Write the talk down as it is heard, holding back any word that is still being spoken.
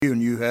And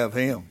you have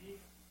him.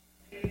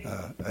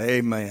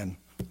 Amen.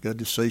 Good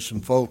to see some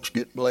folks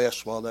get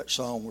blessed while that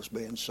song was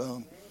being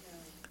sung.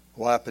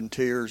 Wiping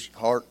tears,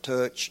 heart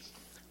touched,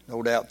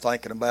 no doubt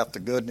thinking about the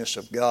goodness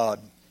of God.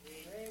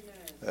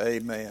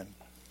 Amen.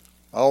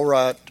 All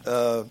right,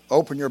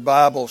 open your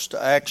Bibles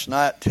to Acts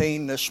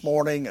 19 this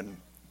morning and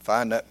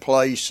find that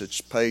place.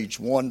 It's page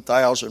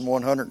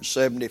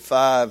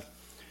 1175.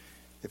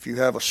 If you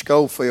have a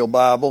Schofield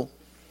Bible,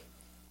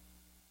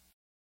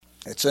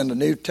 it's in the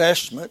New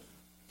Testament.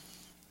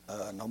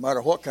 No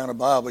matter what kind of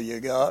Bible you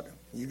got,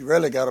 you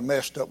really got a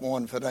messed up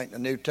one if it ain't the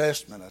New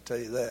Testament, I tell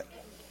you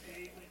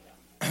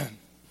that.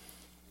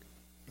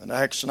 In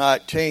Acts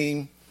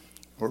 19,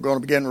 we're going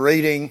to begin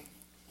reading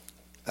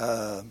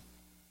in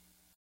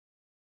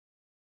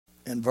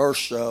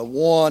verse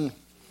 1,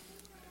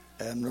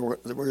 and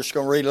we're just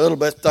going to read a little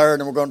bit there,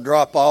 and then we're going to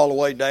drop all the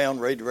way down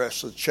and read the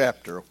rest of the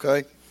chapter,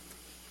 okay?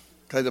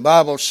 Okay, the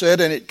Bible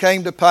said, "And it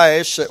came to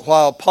pass that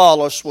while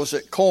Apollos was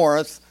at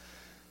Corinth,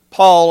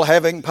 Paul,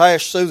 having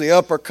passed through the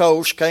upper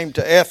coast, came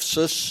to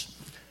Ephesus,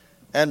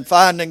 and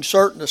finding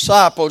certain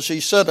disciples, he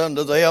said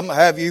unto them,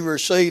 Have you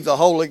received the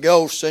Holy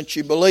Ghost since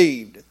you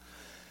believed?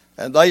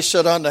 And they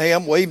said unto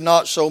him, We've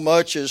not so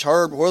much as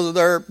heard whether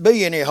there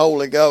be any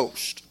Holy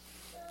Ghost."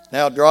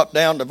 Now drop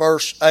down to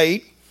verse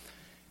 8.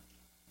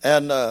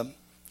 And the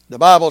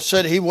Bible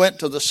said he went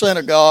to the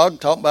synagogue,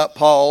 talking about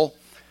Paul,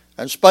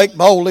 and spake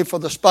boldly for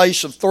the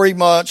space of 3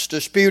 months,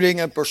 disputing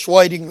and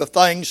persuading the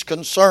things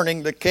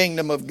concerning the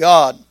kingdom of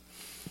God.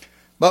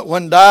 But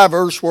when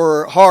divers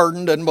were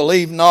hardened and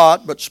believed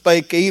not, but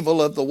spake evil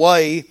of the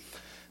way,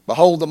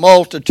 behold, the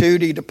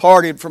multitude, he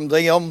departed from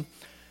them,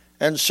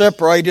 and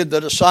separated the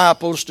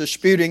disciples,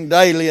 disputing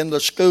daily in the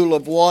school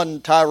of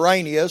one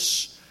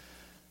Tyrannus.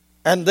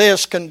 And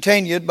this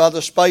continued by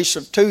the space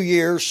of 2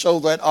 years, so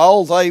that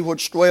all they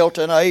which dwelt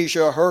in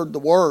Asia heard the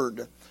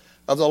word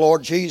of the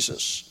Lord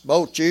Jesus,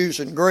 both Jews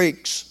and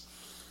Greeks.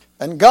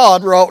 And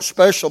God wrought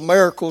special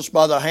miracles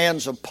by the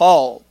hands of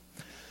Paul,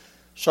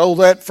 so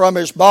that from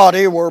his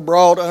body were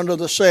brought unto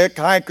the sick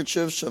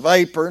handkerchiefs of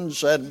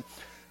aprons, and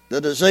the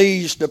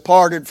disease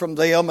departed from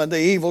them, and the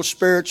evil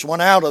spirits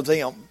went out of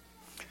them.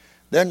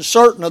 Then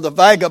certain of the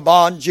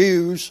vagabond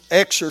Jews,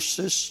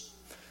 exorcists,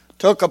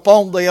 took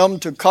upon them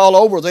to call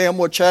over them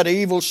which had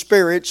evil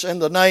spirits in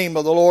the name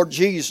of the Lord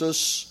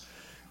Jesus,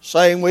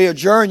 saying, We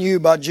adjourn you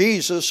by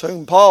Jesus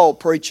whom Paul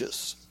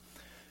preacheth.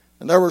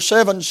 And there were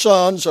 7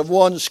 sons of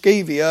one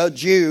Sceva, a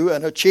Jew,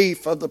 and a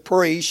chief of the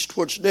priests,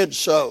 which did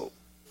so.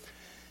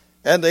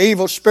 And the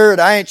evil spirit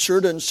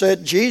answered and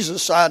said,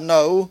 Jesus I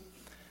know,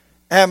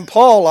 and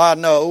Paul I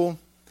know,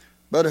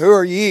 but who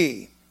are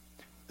ye?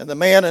 And the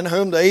man in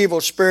whom the evil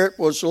spirit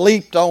was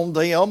leaped on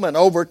them, and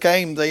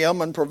overcame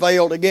them, and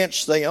prevailed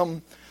against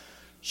them,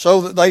 so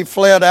that they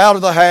fled out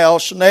of the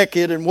house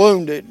naked and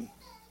wounded.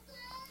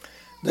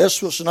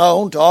 This was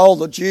known to all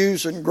the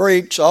Jews and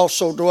Greeks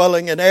also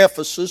dwelling in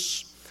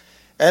Ephesus,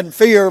 and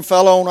fear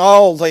fell on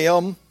all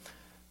them.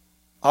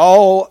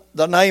 All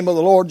the name of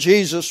the Lord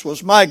Jesus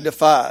was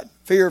magnified.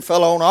 Fear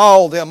fell on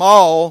all them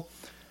all,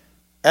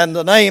 and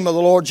the name of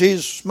the Lord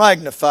Jesus was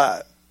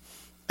magnified.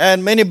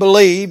 And many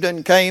believed,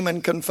 and came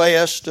and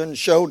confessed, and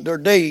showed their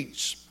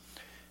deeds.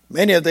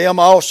 Many of them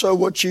also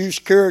which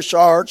used curious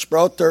arts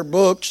brought their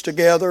books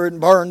together, and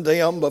burned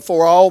them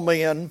before all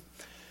men.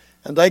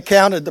 And they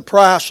counted the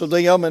price of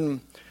them,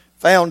 and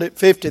found it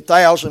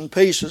 50,000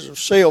 pieces of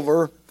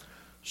silver.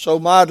 So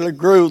mightily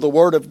grew the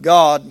word of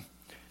God,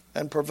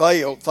 and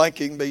prevailed. Thank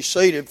you. You can be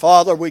seated.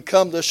 Father, we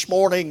come this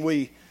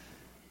morning,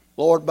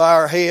 Lord, bow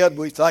our head.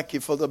 We thank you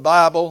for the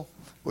Bible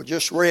we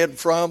just read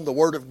from, the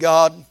Word of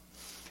God.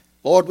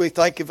 Lord, we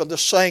thank you for the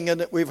singing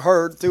that we've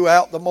heard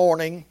throughout the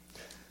morning.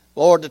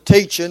 Lord, the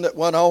teaching that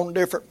went on in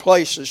different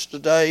places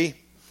today.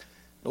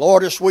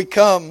 Lord, as we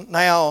come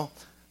now,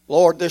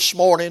 Lord, this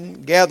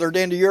morning, gathered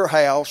into your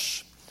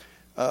house,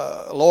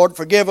 Lord,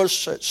 forgive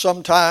us that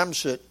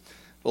sometimes,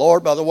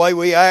 Lord, by the way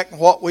we act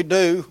and what we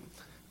do,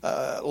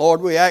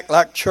 Lord, we act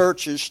like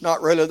church is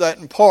not really that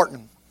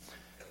important.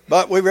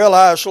 But we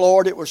realize,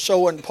 Lord, it was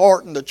so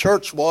important the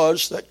church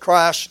was that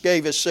Christ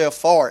gave himself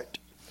for it.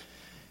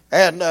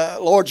 And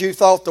Lord, you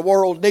thought the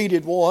world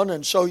needed one,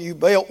 and so you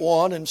built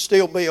one and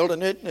still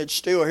building it, and it's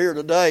still here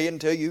today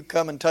until you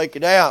come and take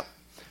it out.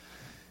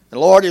 And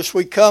Lord, as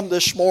we come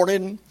this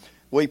morning,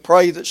 we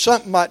pray that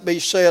something might be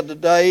said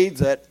today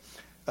that,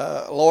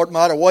 Lord,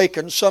 might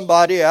awaken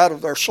somebody out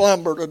of their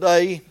slumber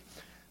today.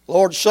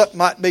 Lord, something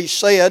might be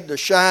said to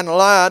shine a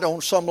light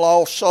on some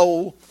lost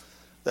soul,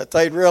 that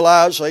they'd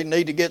realize they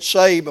need to get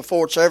saved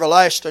before it's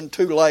everlasting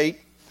too late.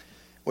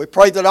 We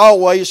pray that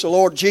always the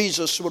Lord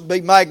Jesus would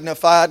be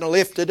magnified and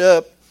lifted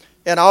up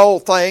in all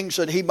things,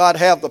 that he might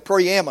have the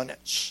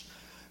preeminence.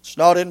 It's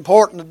not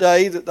important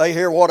today that they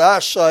hear what I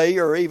say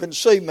or even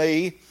see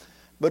me,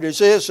 but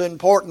it is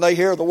important they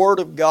hear the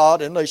Word of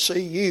God and they see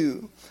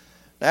you.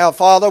 Now,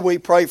 Father, we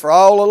pray for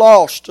all the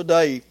lost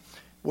today.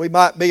 We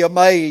might be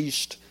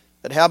amazed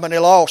at how many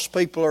lost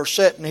people are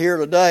sitting here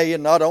today,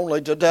 and not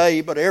only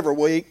today, but every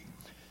week.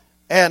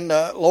 And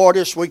Lord,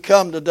 as we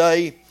come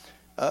today,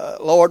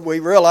 Lord, we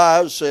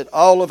realize that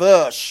all of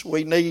us,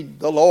 we need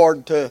the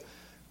Lord to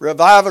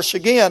revive us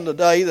again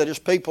today, that His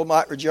people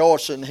might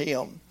rejoice in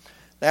Him.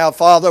 Now,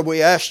 Father,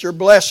 we ask Your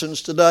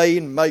blessings today,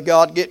 and may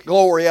God get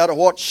glory out of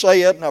what's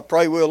said, and I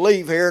pray we'll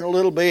leave here in a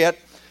little bit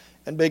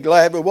and be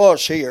glad we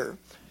was here.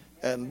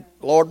 And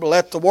Lord,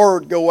 let the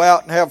Word go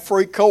out and have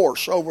free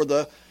course over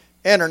the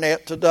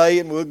internet today,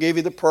 and we'll give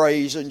You the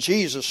praise in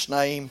Jesus'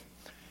 name.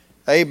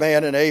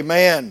 Amen and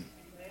amen.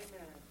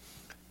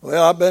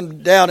 Well, I've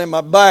been down in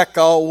my back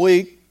all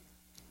week.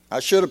 I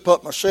should have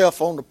put myself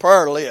on the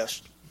prayer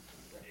list.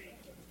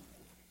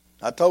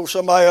 I told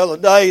somebody the other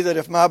day that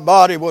if my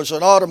body was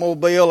an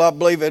automobile, I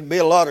believe there'd be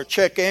a lot of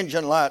check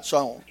engine lights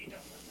on.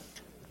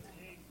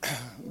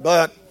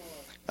 But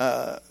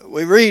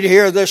we read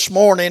here this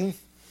morning,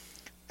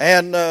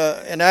 and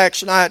in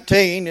Acts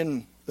 19,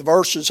 in the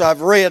verses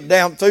I've read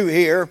down through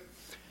here,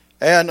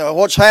 and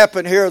what's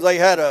happened here, they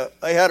had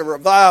a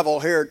revival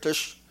here at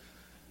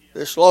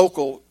this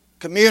local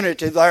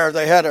community there.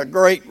 They had a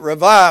great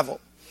revival.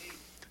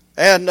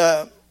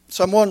 And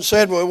someone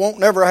said, well, we won't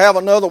never have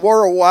another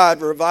worldwide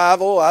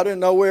revival. I didn't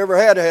know we ever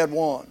had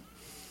one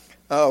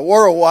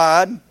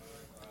worldwide.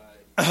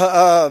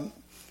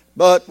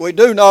 But we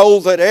do know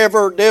that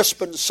every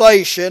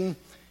dispensation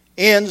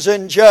ends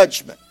in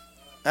judgment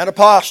and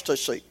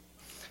apostasy.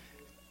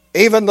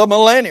 Even the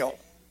millennial.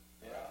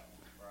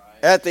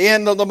 At the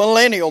end of the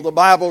millennial, the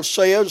Bible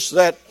says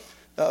that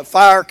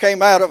fire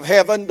came out of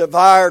heaven,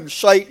 devoured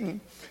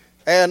Satan,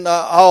 and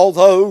all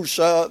those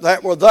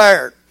that were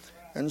there.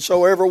 And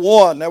so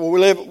everyone, now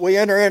we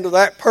enter into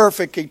that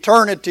perfect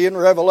eternity in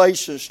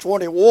Revelations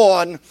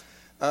 21.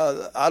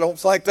 I don't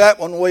think that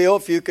one will,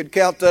 if you could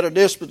count that a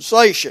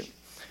dispensation.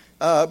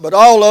 But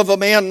all of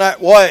them end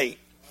that way.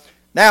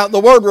 Now, the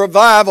word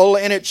revival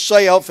in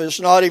itself is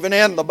not even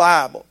in the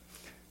Bible.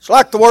 It's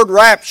like the word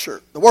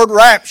rapture. The word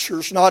rapture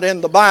is not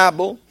in the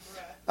Bible,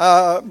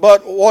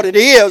 but what it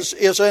is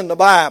in the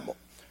Bible.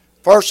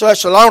 1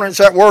 Thessalonians,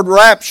 that word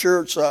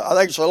rapture, I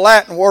think it's a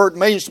Latin word,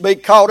 means to be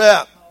caught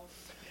up.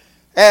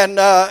 And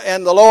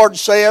the Lord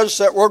says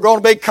that we're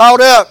going to be caught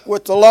up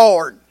with the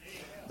Lord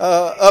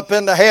up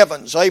in the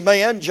heavens.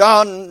 Amen.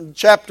 John,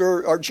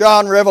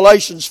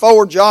 Revelations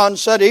 4, John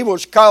said he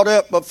was caught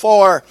up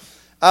before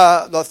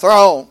the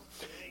throne.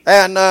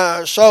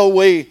 And so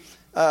we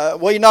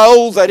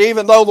know that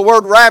even though the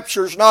word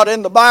rapture is not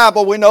in the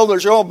Bible, we know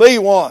there's going to be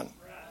one.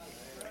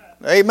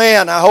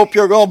 Amen. I hope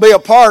you're going to be a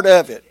part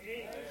of it.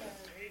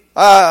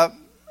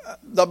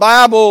 The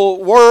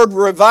Bible word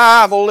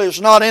revival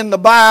is not in the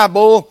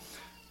Bible,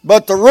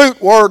 but the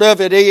root word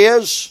of it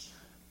is,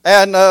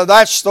 and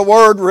that's the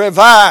word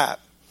revive.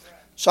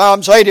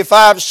 Psalms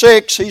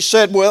 85:6, he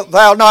said, wilt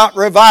thou not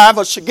revive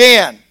us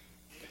again,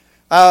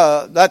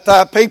 that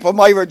thy people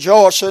may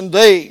rejoice in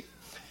thee.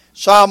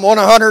 Psalm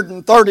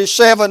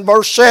 137,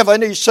 verse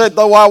 7, he said,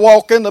 though I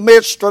walk in the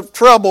midst of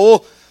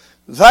trouble,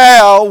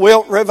 thou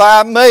wilt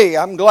revive me.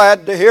 I'm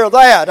glad to hear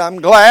that.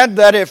 I'm glad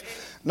that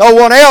if no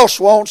one else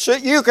wants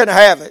it, you can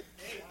have it.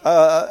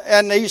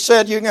 And he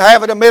said you can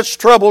have it amidst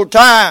troubled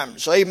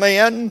times.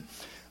 Amen.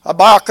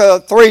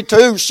 Habakkuk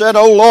 3:2 said,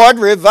 O Lord,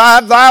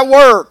 revive thy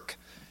work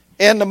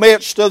in the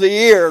midst of the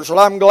years. Well,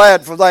 I'm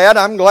glad for that.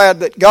 I'm glad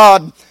that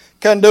God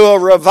can do a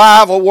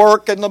revival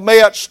work in the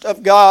midst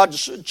of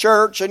God's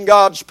church and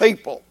God's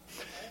people.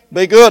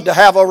 Be good to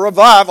have a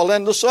revival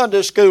in the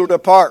Sunday school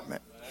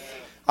department.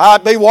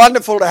 It'd be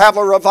wonderful to have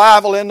a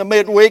revival in the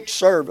midweek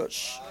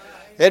service.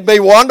 It'd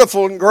be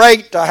wonderful and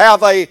great to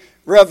have a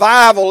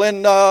revival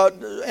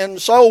in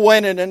soul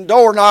winning and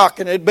door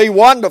knocking. It'd be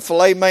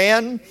wonderful,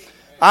 amen.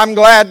 I'm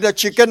glad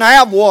that you can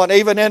have one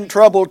even in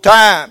troubled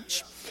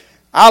times.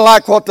 I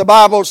like what the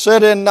Bible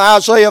said in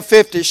Isaiah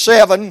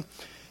 57.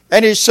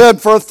 And he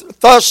said, for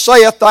thus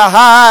saith the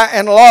high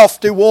and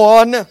lofty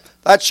one,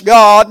 that's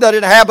God that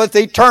inhabiteth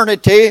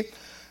eternity,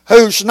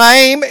 whose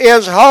name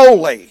is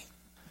holy.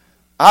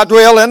 I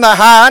dwell in the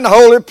high and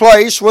holy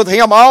place with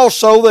him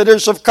also that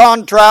is of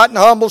contrite and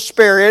humble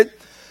spirit,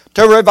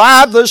 to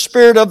revive the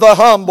spirit of the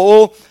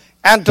humble,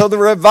 and to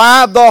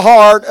revive the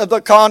heart of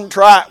the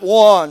contrite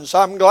ones.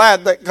 I'm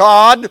glad that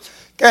God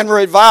can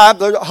revive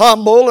the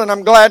humble, and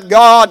I'm glad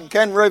God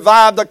can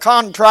revive the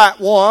contrite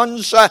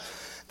ones.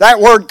 That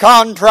word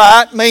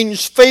contrite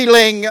means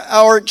feeling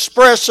or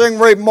expressing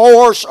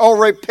remorse or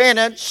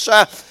repentance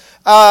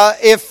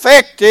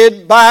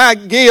affected by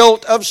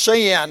guilt of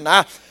sin.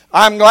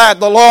 I'm glad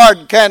the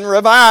Lord can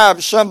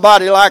revive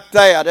somebody like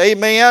that.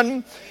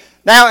 Amen.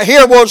 Now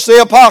here was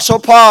the Apostle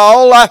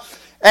Paul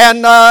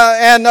and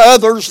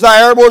others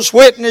there was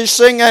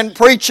witnessing and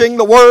preaching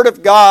the Word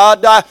of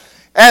God,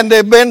 and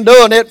they've been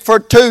doing it for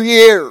 2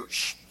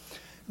 years.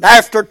 And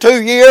after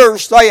 2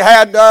 years, they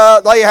had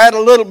a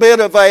little bit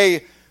of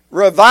a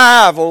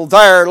revival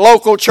there,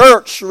 local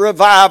church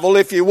revival,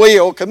 if you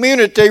will,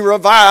 community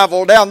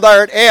revival down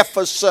there at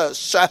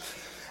Ephesus.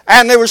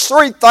 And there was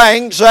 3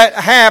 things that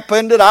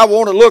happened that I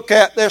want to look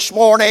at this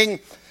morning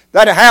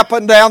that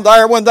happened down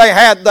there when they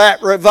had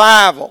that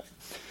revival.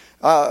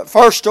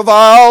 First of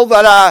all,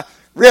 that I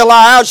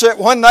realized that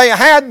when they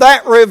had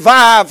that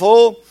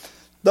revival,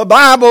 the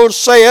Bible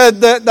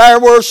said that there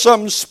were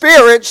some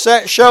spirits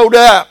that showed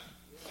up.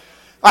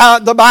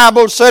 The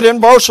Bible said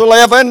in verse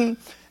 11,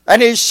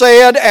 and he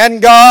said,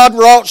 and God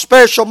wrought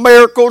special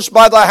miracles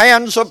by the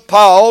hands of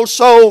Paul,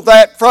 so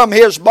that from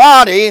his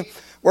body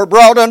were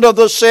brought unto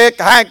the sick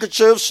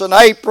handkerchiefs and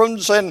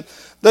aprons, and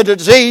the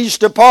disease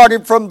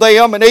departed from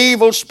them, and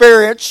evil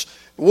spirits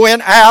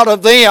went out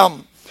of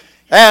them.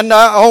 And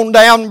on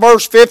down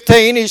verse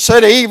 15, he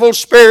said, evil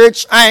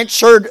spirits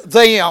answered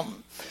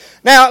them.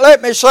 Now,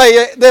 let me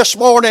say this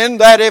morning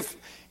that if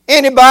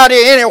anybody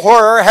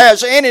anywhere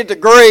has any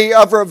degree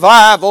of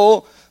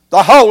revival,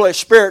 the Holy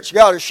Spirit's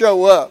got to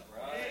show up.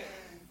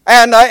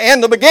 And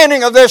in the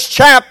beginning of this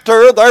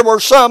chapter, there were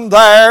some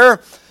there,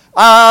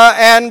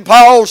 and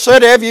Paul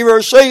said, have you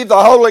received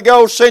the Holy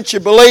Ghost since you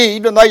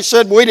believed? And they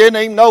said, we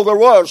didn't even know there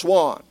was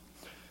one.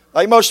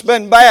 They must have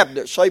been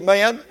Baptists,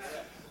 amen?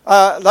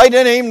 They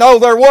didn't even know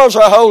there was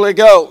a Holy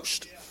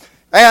Ghost.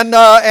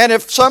 And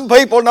if some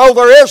people know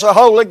there is a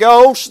Holy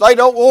Ghost, they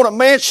don't want to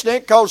mention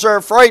it because they're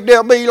afraid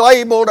they'll be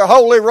labeled a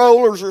holy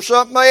rollers or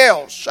something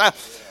else.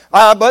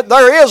 But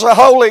there is a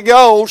Holy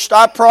Ghost.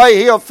 I pray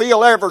He'll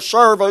fill every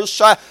service.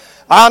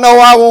 I know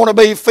I want to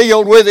be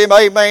filled with Him,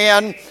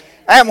 amen.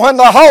 And when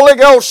the Holy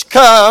Ghost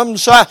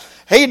comes,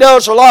 He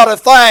does a lot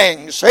of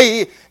things.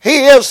 He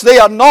is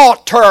the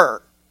anointer.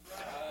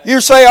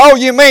 You say, oh,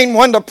 you mean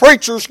when the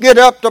preachers get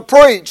up to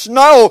preach?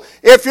 No,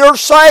 if you're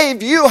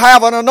saved, you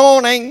have an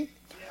anointing.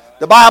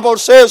 The Bible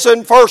says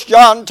in 1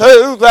 John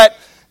 2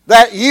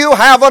 that you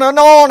have an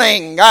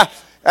anointing.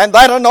 And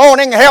that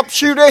anointing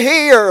helps you to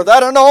hear.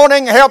 That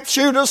anointing helps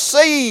you to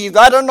see.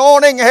 That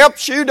anointing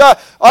helps you to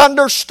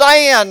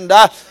understand.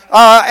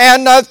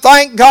 And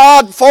thank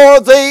God for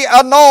the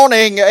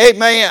anointing.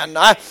 Amen.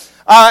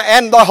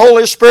 And the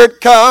Holy Spirit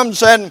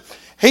comes and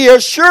He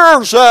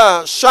assures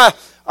us.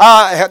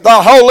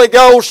 The Holy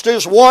Ghost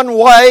is one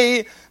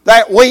way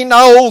that we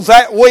know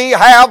that we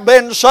have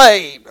been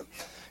saved.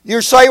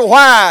 You say,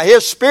 why?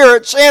 His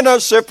Spirit's in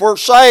us. If we're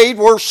saved,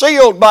 we're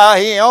sealed by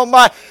Him.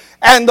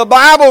 And the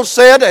Bible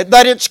said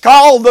that it's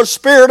called the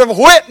Spirit of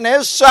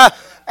witness,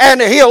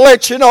 and He'll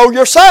let you know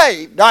you're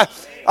saved. Now,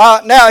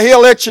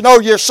 He'll let you know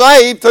you're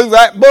saved through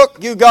that book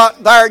you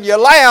got there in your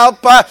lap,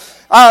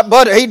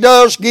 but He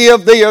does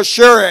give the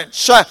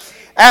assurance.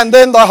 And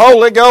then the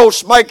Holy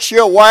Ghost makes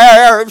you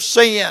aware of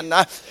sin.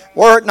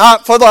 Were it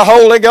not for the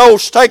Holy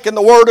Ghost taking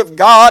the Word of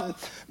God,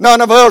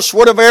 none of us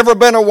would have ever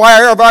been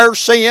aware of our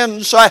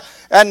sins,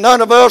 and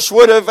none of us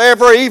would have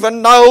ever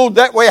even known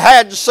that we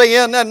had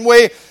sin and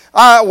we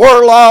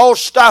were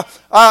lost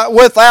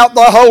without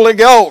the Holy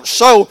Ghost.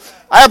 So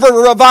every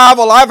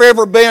revival I've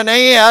ever been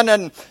in,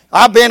 and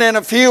I've been in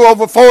a few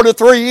over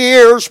 43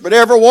 years, but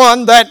every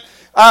one that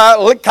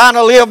kind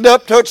of lived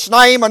up to its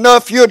name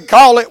enough you'd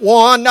call it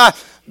one,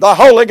 the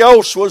Holy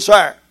Ghost was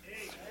there.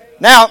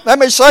 Now, let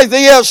me say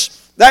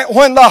this, that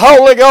when the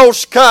Holy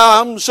Ghost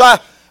comes,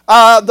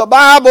 the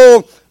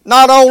Bible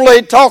not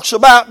only talks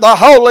about the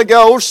Holy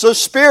Ghost, the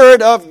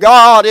Spirit of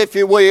God, if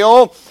you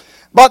will,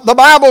 but the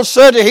Bible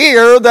said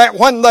here that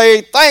when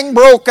the thing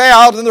broke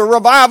out and the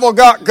revival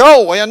got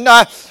going,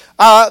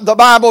 the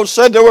Bible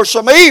said there were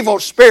some evil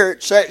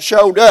spirits that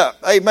showed up.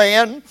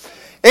 Amen.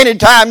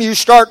 Anytime you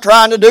start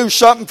trying to do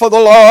something for the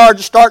Lord,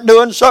 start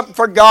doing something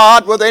for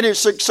God with any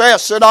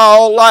success at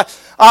all,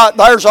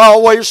 there's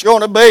always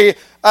going to be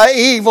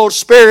evil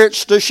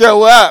spirits to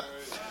show up.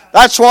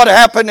 That's what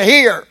happened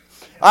here.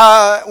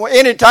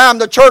 Anytime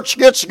the church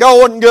gets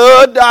going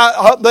good,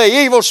 the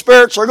evil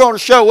spirits are going to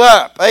show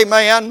up.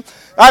 Amen.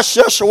 That's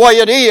just the way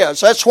it is.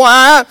 That's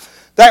why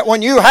that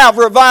when you have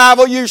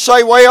revival, you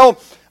say, well,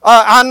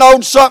 I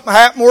knowed something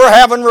happened, we're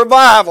having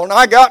revival, and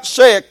I got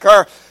sick.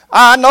 Or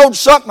I knowed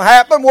something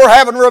happened, we're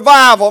having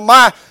revival.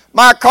 My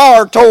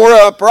car tore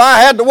up, or I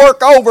had to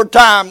work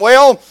overtime.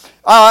 Well,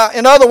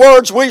 in other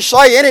words, we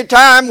say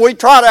anytime we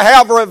try to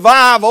have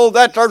revival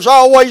that there's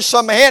always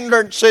some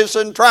hindrances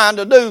in trying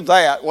to do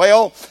that.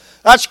 Well,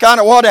 that's kind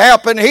of what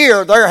happened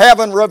here. They're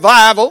having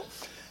revival,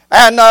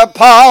 and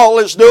Paul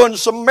is doing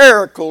some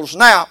miracles.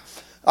 Now,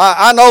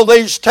 I know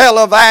these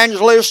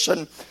televangelists,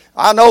 and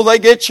I know they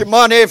get you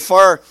money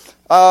for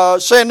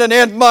sending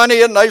in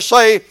money, and they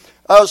say,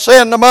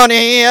 send the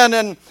money in,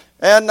 and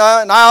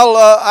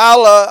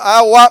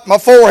I'll wipe my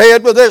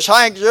forehead with this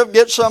handkerchief,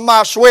 get some of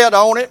my sweat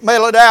on it,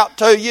 mail it out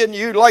to you, and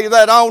you lay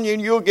that on you,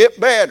 and you'll get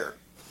better.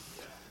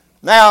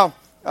 Now,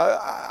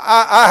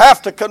 I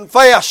have to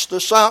confess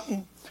to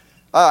something.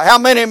 How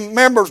many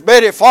members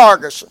Betty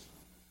Ferguson?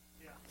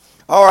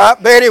 All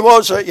right, Betty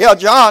was,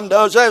 John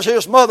does, that's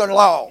his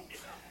mother-in-law.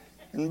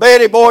 And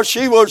Betty, boy,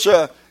 she was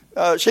a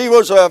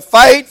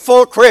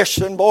faithful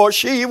Christian, boy.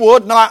 She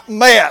would not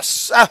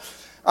mess.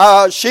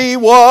 She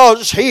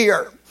was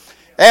here.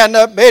 And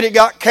Betty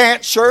got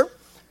cancer,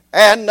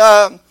 and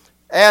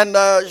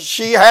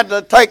she had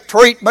to take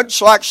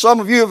treatments like some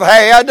of you have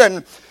had. And,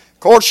 of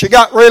course, she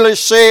got really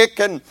sick,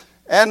 and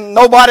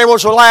nobody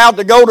was allowed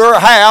to go to her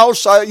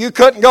house. You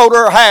couldn't go to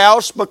her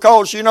house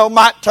because,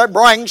 might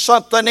bring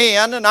something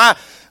in, and I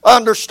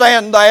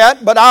understand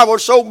that. But I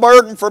was so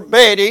burdened for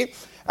Betty,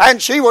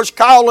 and she was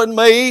calling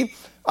me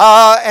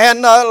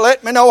and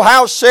let me know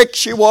how sick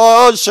she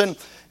was and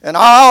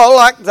all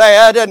like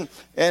that.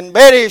 And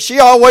Betty, she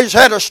always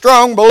had a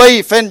strong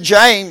belief in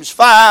James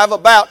 5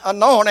 about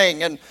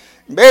anointing. And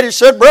Betty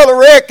said, Brother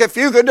Rick, if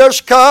you could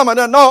just come and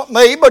anoint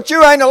me, but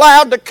you ain't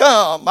allowed to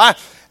come. Boy,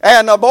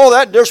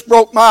 that just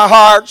broke my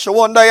heart. So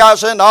one day I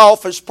was in the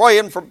office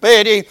praying for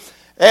Betty,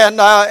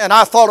 and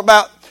I thought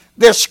about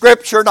this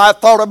scripture, and I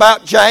thought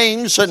about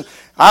James, and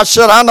I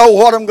said, I know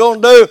what I'm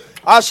going to do.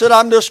 I said,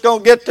 I'm just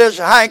going to get this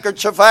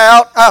handkerchief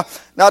out.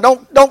 Now,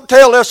 don't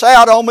tell this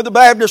out on me. The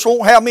Baptists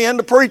won't have me in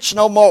to preach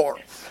no more.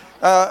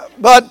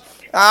 But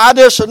I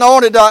just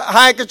anointed a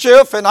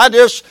handkerchief, and I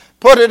just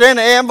put it in an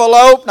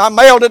envelope, and I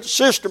mailed it to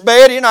Sister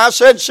Betty, and I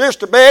said,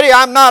 Sister Betty,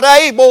 I'm not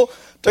able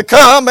to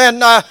come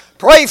and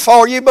pray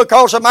for you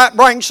because I might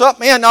bring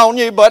something in on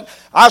you, but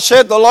I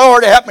said, the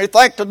Lord helped me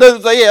think to do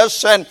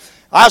this, and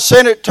I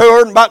sent it to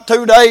her. In about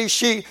 2 days,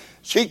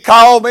 she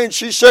called me and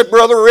she said,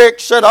 Brother Rick,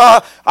 said,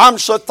 I'm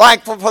so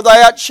thankful for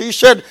that. She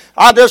said,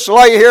 I just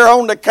lay here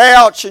on the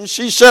couch, and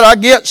she said, I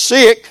get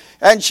sick.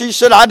 And she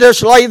said, I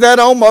just lay that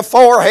on my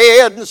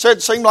forehead, and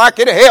said, seemed like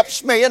it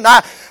helps me, and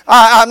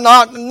I'm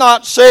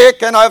not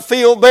sick, and I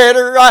feel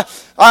better.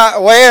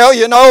 Well,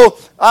 you know,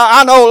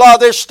 I know a lot of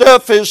this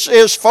stuff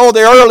is for the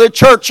early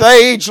church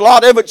age. A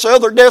lot of it's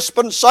other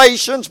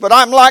dispensations, but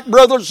I'm like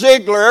Brother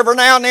Ziegler. Every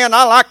now and then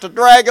I like to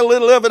drag a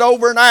little of it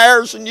over in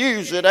ours and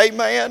use it.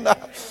 Amen.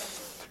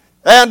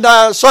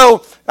 And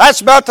so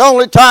that's about the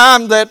only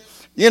time that,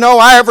 you know,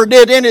 I ever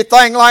did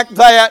anything like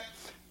that.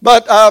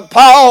 But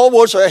Paul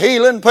was a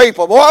healing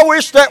people. Boy, I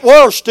wish that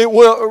was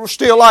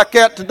still like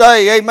that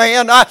today.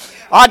 Amen.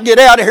 I'd get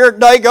out of here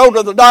today, go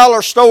to the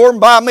dollar store and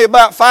buy me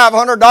about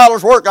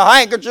 $500 worth of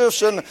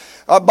handkerchiefs and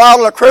a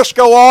bottle of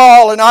Crisco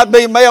oil, and I'd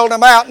be mailing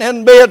them out and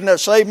in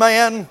business.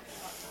 Amen.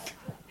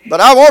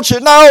 But I want you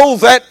to know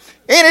that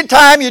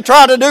anytime you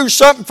try to do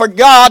something for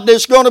God,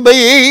 there's going to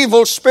be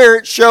evil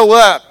spirits show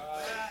up.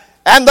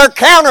 And they're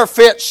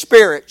counterfeit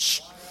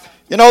spirits.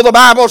 You know, the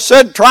Bible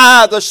said,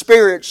 try the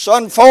spirits.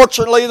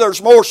 Unfortunately,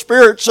 there's more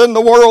spirits in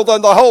the world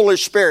than the Holy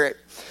Spirit.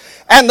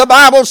 And the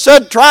Bible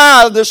said,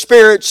 try the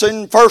spirits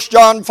in 1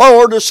 John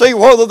 4 to see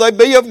whether they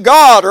be of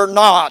God or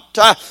not.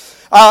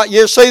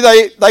 You see,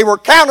 they were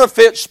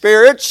counterfeit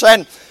spirits,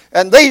 and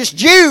these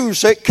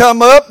Jews that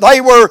come up,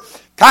 they were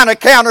kind of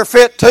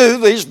counterfeit too.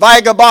 These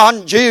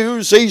vagabond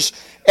Jews, these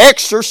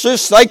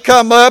exorcists, they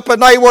come up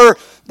and they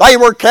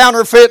were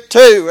counterfeit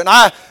too. And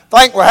I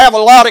think we have a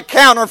lot of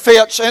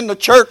counterfeits in the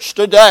church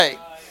today.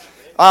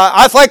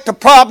 I think the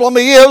problem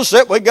is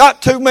that we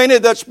got too many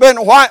that's been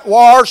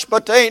whitewashed,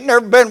 but they ain't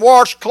never been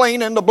washed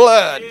clean in the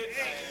blood.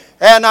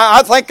 And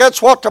I think that's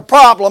what the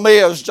problem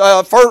is.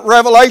 For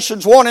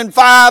Revelations 1 and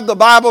 5, the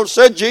Bible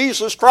said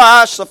Jesus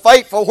Christ, the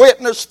faithful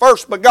witness,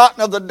 first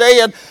begotten of the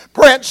dead,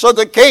 Prince of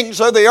the kings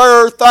of the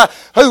earth,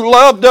 who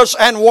loved us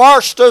and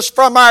washed us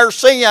from our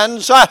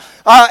sins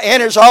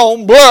in His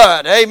own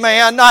blood.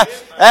 Amen.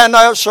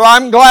 So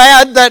I'm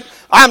glad that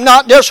I'm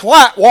not just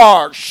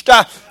whitewashed.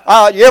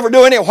 You ever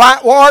do any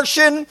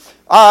whitewashing?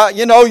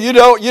 You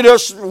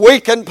just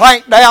weaken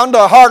paint down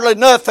to hardly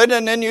nothing,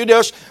 and then you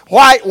just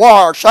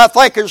whitewash. I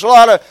think there's a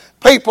lot of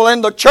people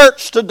in the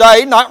church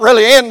today, not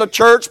really in the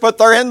church, but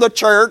they're in the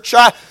church,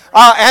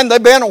 and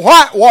they've been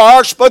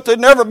whitewashed, but they've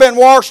never been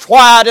washed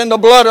white in the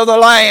blood of the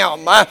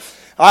Lamb.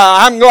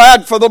 I'm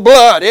glad for the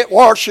blood. It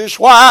washes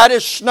white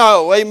as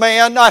snow.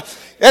 Amen.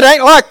 It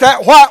ain't like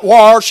that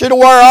whitewash. It'll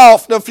wear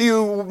off in a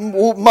few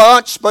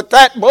months, but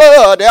that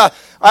blood,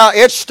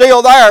 it's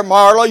still there.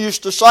 Marla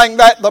used to sing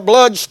that, the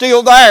blood's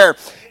still there.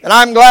 And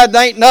I'm glad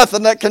there ain't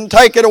nothing that can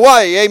take it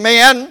away.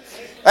 Amen.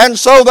 And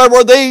so there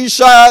were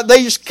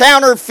these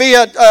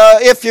counterfeit,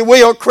 if you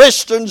will,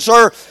 Christians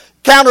or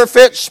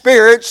counterfeit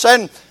spirits.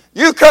 And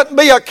you couldn't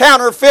be a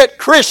counterfeit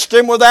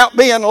Christian without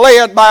being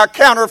led by a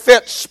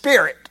counterfeit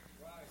spirit.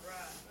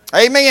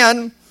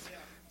 Amen.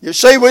 You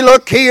see, we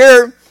look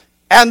here,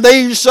 and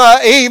these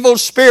evil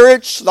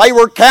spirits, they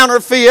were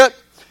counterfeit,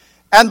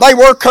 and they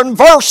were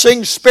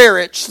conversing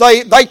spirits.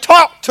 They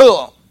talked to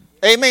them.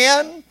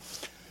 Amen.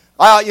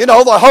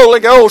 The Holy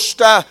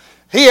Ghost,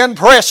 He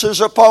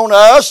impresses upon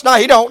us. Now,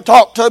 He don't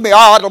talk to me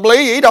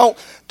audibly. He don't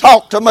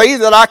talk to me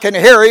that I can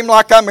hear Him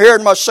like I'm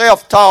hearing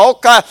myself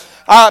talk.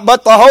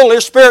 But the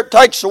Holy Spirit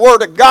takes the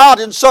Word of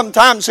God, and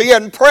sometimes He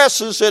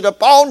impresses it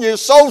upon you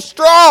so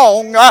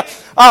strong,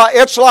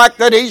 it's like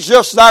that He's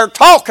just there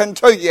talking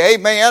to you.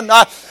 Amen.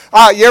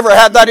 You ever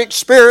had that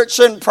experience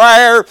in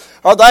prayer,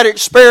 or that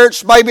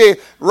experience maybe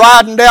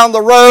riding down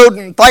the road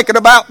and thinking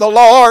about the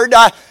Lord,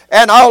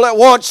 and all at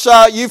once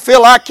you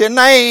feel like your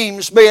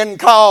name's being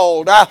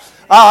called,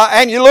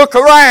 and you look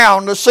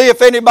around to see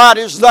if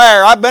anybody's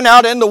there. I've been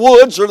out in the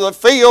woods or the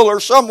field or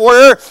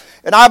somewhere,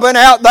 and I've been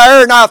out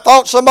there and I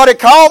thought somebody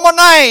called my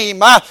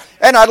name,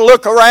 and I'd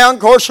look around. Of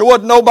course, there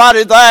wasn't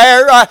nobody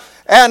there.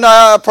 And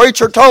a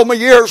preacher told me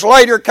years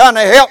later, kind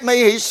of helped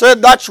me. He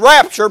said, that's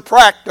rapture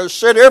practice.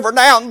 Said every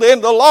now and then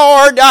the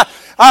Lord,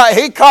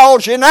 He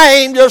calls your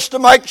name just to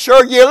make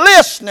sure you're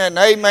listening.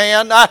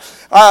 Amen.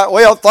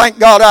 Well, thank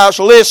God I was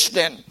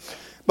listening.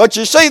 But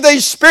you see,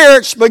 these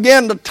spirits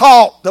begin to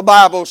talk, the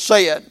Bible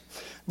said.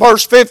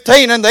 Verse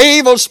 15, and the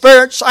evil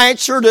spirits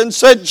answered and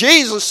said,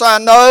 Jesus I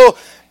know,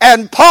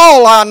 and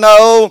Paul I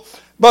know,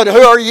 but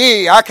who are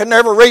ye? I can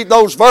never read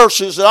those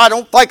verses and I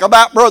don't think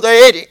about Brother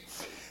Eddie.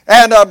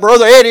 And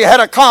Brother Eddie had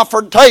a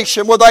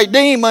confrontation with a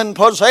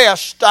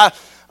demon-possessed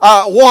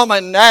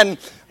woman,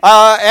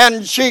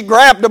 and she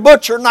grabbed a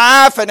butcher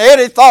knife, and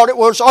Eddie thought it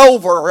was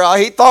over.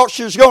 He thought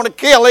she was going to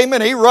kill him,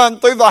 and he run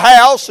through the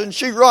house, and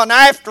she run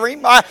after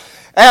him.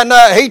 And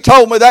he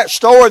told me that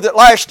story that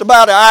lasted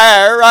about an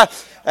hour.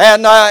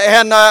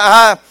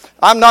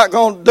 I'm not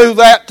going to do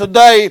that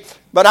today,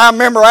 but I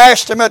remember I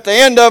asked him at the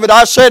end of it,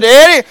 I said,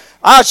 Eddie,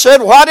 I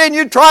said, why didn't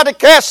you try to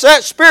cast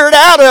that spirit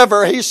out of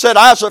her? He said,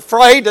 I was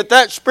afraid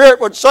that spirit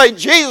would say,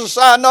 Jesus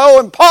I know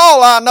and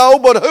Paul I know,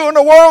 but who in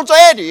the world's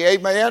Eddie?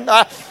 Amen.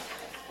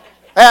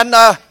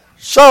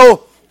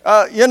 So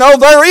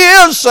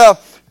there is,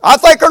 I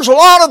think there's a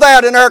lot of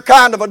that in our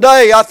kind of a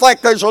day. I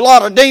think there's a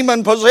lot of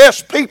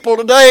demon-possessed people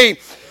today.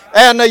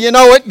 And,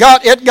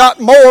 it got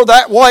more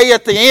that way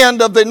at the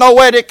end of the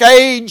Noetic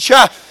age.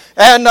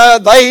 And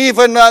they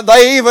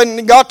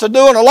even got to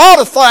doing a lot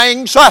of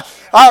things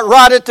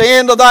right at the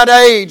end of that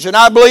age. And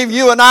I believe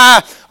you and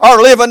I are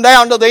living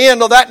down to the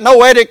end of that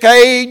Noetic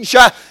age.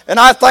 And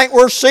I think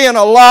we're seeing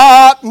a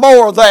lot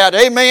more of that.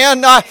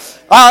 Amen.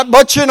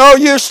 But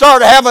you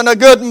start having a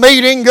good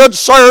meeting, good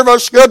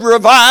service, good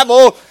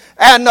revival,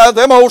 and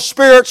them old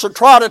spirits will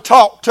try to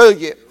talk to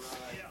you.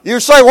 You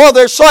say, what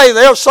they say?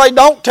 They'll say,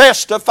 don't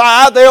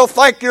testify. They'll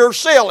think you're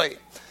silly.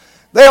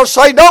 They'll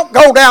say, don't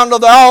go down to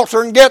the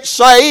altar and get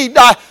saved.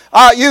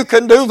 You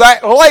can do that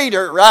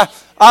later.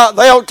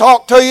 They'll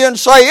talk to you and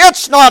say,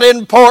 it's not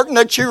important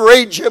that you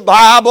read your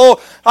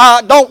Bible.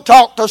 Don't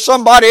talk to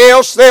somebody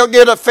else. They'll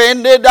get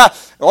offended.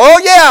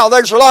 Oh, yeah,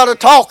 there's a lot of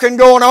talking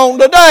going on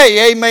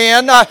today.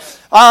 Amen.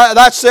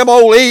 That's them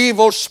old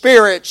evil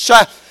spirits.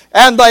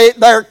 And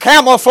they're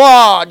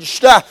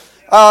camouflaged.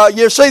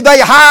 You see, they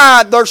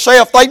hide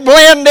themselves. They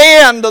blend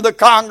into the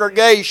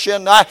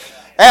congregation.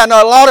 And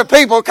a lot of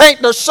people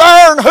can't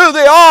discern who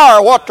they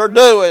are, what they're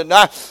doing.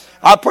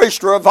 I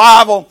preached a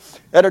revival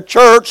at a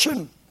church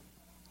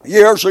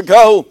years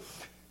ago,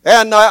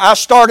 and I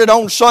started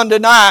on Sunday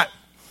night.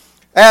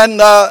 And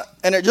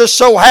it just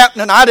so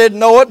happened, and I didn't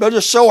know it, but it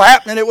just so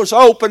happened it was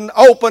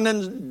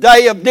opening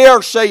day of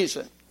deer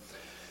season.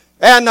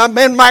 And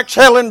me and Max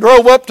Helen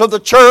drove up to the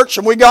church,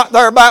 and we got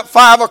there about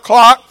 5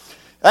 o'clock.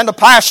 And the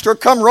pastor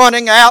come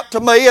running out to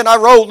me, and I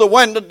rolled the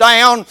window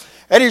down.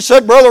 And he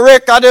said, Brother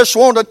Rick, I just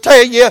want to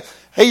tell you,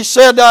 he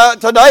said,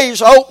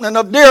 today's opening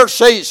of deer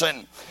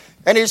season.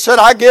 And he said,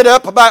 I get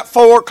up about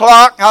 4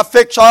 o'clock, and I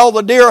fix all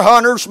the deer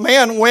hunters,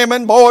 men,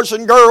 women, boys,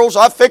 and girls.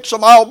 I fix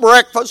them all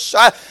breakfast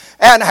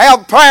and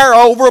have prayer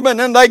over them, and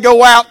then they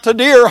go out to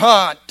deer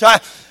hunt.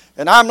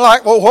 And I'm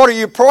like, well, what are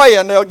you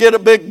praying? They'll get a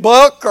big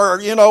buck,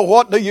 or,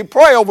 what do you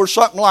pray over,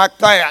 something like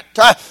that?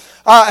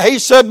 He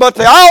said, but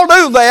they all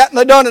do that, and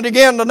they done it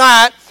again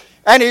tonight.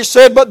 And he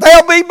said, but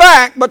they'll be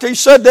back. But he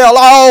said they'll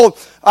all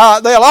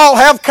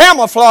have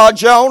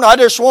camouflage on. I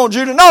just want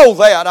you to know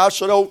that. I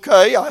said,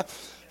 okay,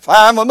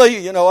 fine with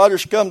me. I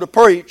just come to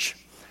preach.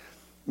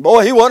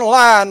 Boy, he wasn't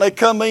lying. They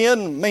come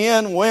in,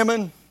 men,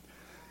 women,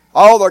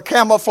 all their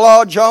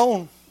camouflage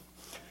on.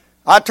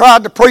 I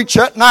tried to preach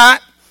that night.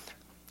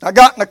 I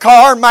got in the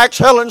car, and Max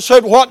Helen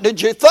said, what did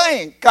you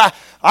think?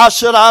 I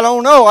said, I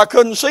don't know. I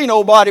couldn't see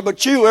nobody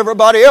but you.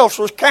 Everybody else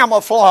was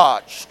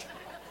camouflaged.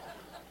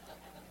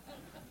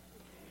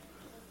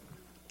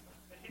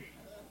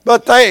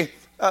 But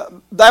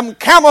them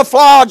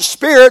camouflage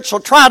spirits will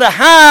try to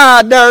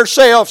hide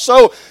themselves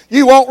so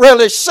you won't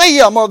really see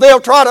them, or they'll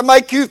try to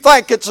make you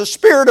think it's the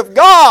Spirit of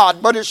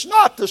God, but it's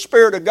not the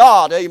Spirit of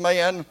God.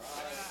 Amen.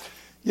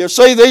 You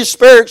see, these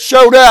spirits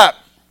showed up.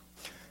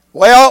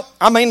 Well,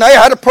 they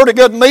had a pretty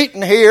good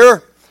meeting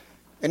here.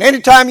 And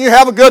anytime you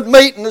have a good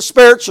meeting, the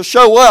spirits will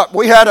show up.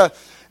 We had a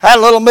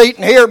little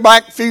meeting here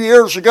back a few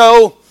years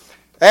ago,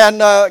 and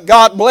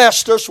God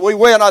blessed us. We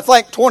went, I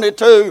think,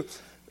 22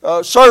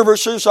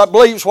 services, I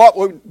believe is what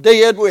we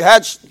did. We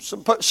had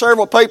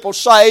several people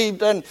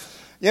saved, and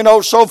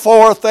so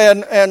forth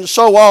and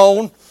so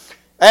on.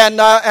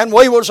 And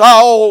we was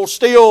all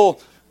still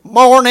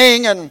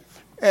mourning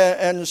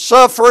and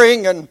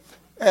suffering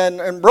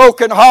and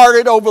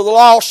brokenhearted over the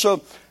loss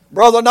of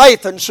Brother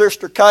Nathan,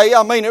 Sister Kay.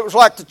 It was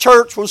like the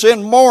church was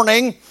in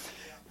mourning.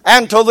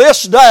 And to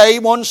this day,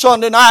 one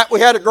Sunday night, we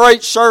had a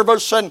great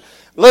service and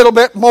a little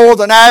bit more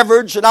than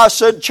average. And I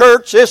said,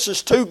 church, this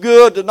is too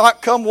good to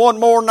not come one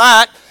more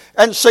night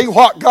and see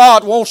what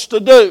God wants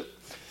to do.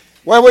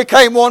 Well, we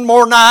came one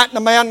more night and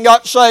the man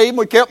got saved.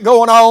 We kept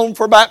going on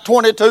for about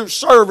 22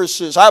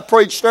 services. I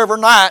preached every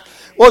night.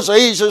 It was the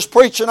easiest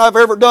preaching I've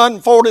ever done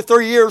in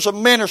 43 years of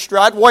ministry.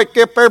 I'd wake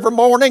up every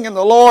morning and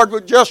the Lord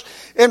would just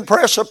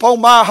impress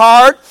upon my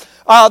heart.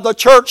 The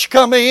church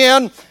come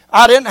in.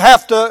 I didn't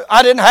have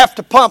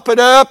to pump it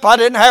up. I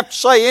didn't have to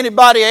say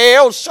anybody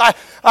else.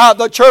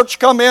 The church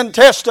come in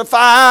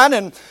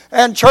testifying,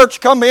 and church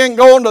come in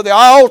going to the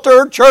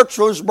altar. Church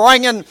was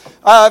bringing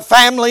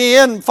family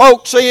in,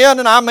 folks in,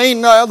 and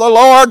the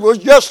Lord was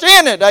just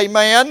in it.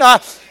 Amen.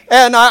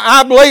 And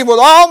I believe with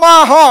all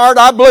my heart,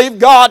 I believe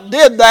God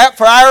did that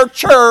for our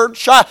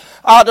church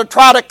to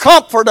try to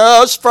comfort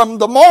us from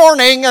the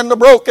mourning and the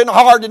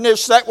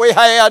brokenheartedness that we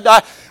had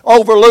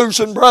over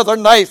losing Brother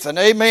Nathan.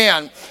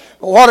 Amen.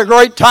 What a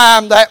great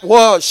time that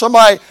was.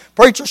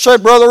 Preacher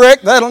said, Brother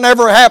Rick, that'll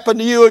never happen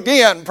to you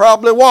again.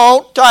 Probably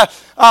won't.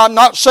 I'm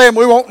not saying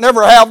we won't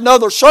never have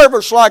another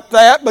service like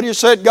that, but he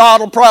said God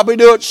will probably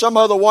do it some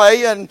other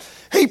way, and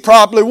he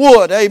probably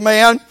would.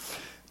 Amen.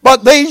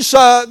 But these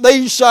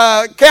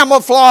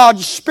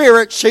camouflage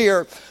spirits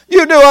here,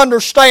 you do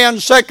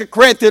understand 2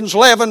 Corinthians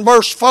 11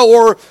 verse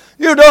 4,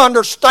 you do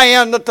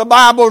understand that the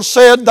Bible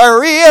said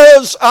there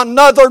is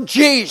another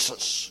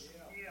Jesus.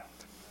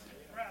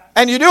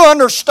 And you do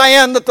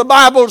understand that the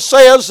Bible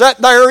says that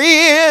there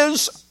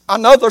is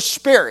another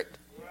Spirit.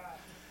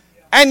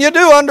 And you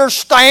do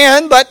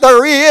understand that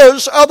there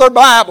is other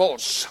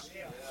Bibles.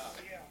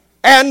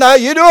 And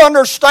you do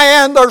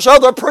understand there's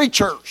other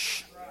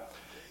preachers.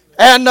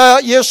 And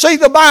you see,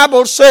 the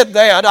Bible said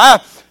that.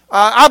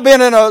 I've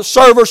been in a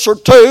service or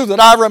two that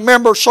I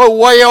remember so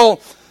well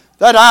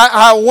that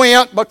I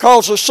went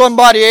because of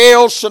somebody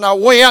else, and I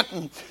went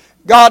and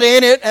got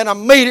in it, and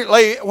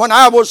immediately when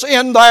I was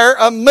in there,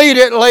 I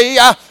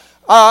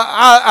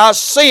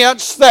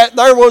sensed that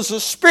there was a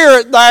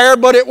spirit there,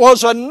 but it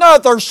was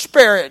another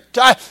spirit.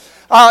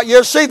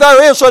 You see,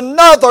 there is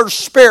another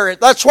spirit.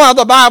 That's why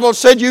the Bible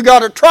said you got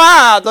to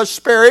try the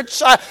spirits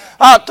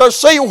to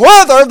see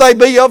whether they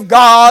be of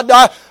God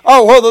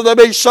or whether they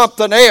be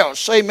something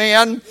else.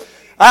 Amen.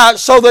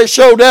 So they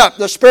showed up.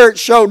 The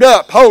spirits showed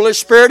up. Holy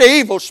Spirit,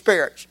 evil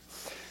spirits.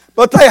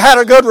 But they had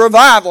a good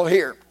revival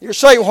here. You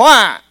say,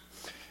 why?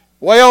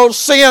 Well,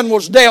 sin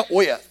was dealt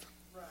with.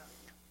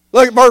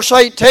 Look at verse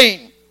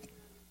 18.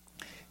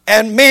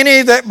 And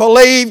many that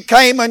believed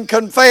came and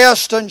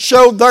confessed and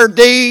showed their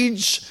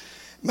deeds.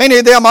 Many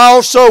of them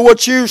also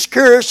which used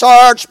curious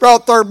arts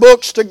brought their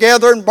books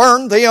together and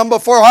burned them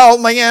before all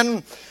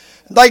men.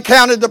 They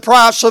counted the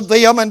price of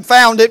them and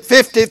found it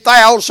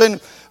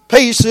 50,000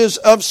 pieces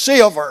of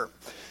silver.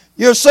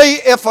 You see,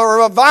 if a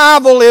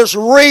revival is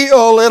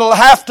real, it'll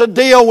have to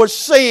deal with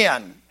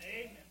sin.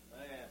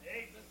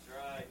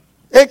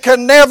 It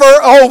can never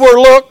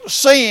overlook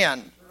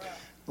sin.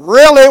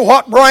 Really,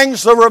 what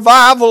brings the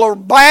revival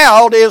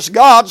about is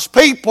God's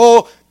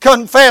people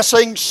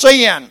confessing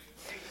sin.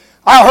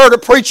 I heard a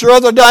preacher the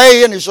other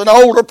day, and he's an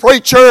older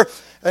preacher,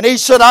 and he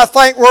said, I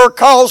think we're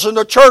causing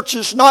the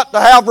churches not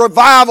to have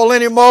revival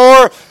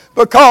anymore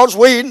because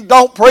we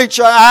don't preach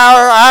an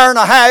hour and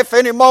a half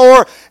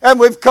anymore, and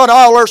we've cut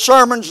all our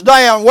sermons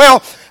down.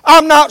 Well,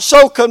 I'm not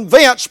so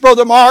convinced,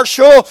 Brother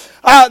Marshall,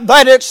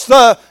 that it's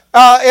the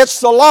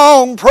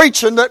long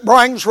preaching that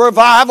brings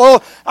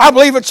revival. I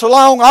believe it's the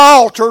long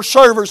altar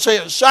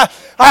services.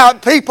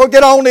 People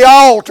get on the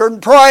altar and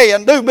pray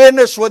and do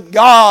business with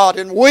God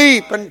and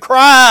weep and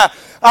cry.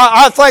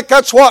 I think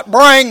that's what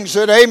brings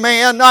it.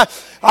 Amen. I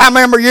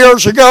remember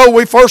years ago,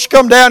 we first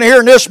come down here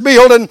in this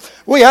building.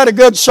 We had a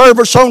good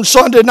service on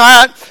Sunday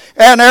night,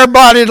 and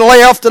everybody had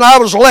left, and I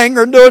was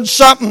lingering doing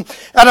something,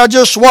 and I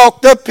just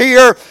walked up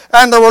here,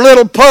 and there were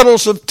little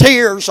puddles of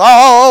tears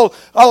all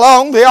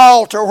along the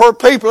altar where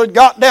people had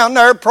got down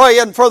there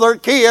praying for their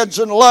kids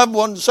and loved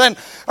ones, and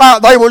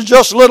they was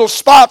just little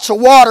spots of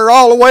water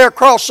all the way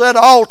across that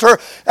altar,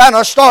 and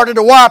I started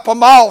to wipe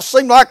them off.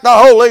 Seemed like the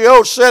Holy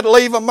Ghost said,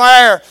 leave them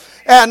there.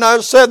 And I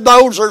said,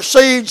 those are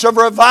seeds of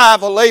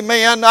revival.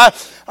 Amen.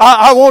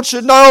 I want you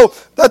to know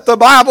that the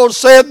Bible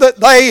said that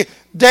they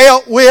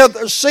dealt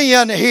with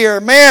sin here.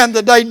 Man,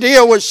 did they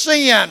deal with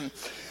sin.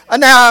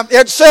 Now,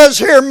 it says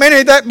here,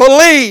 many that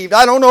believed.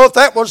 I don't know if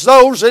that was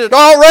those that had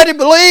already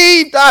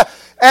believed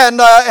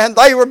and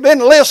they were been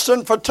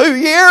listening for 2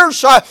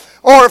 years,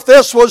 or if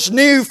this was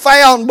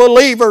newfound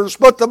believers.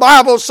 But the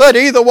Bible said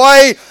either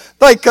way,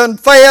 they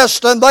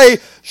confessed and they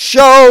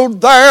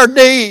showed their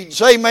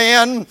deeds.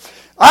 Amen.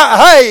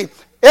 Hey,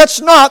 it's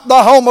not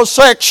the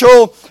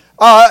homosexual,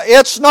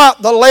 it's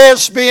not the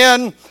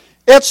lesbian,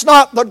 it's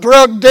not the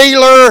drug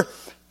dealer,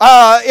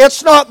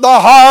 it's not the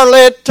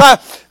harlot,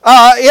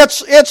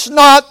 it's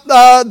not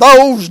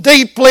those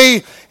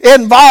deeply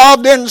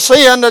involved in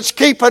sin that's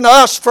keeping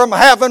us from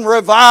having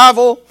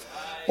revival.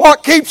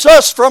 What keeps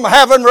us from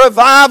having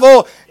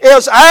revival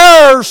is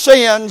our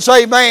sins,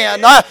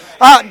 amen.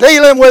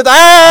 Dealing with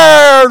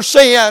our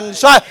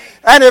sins.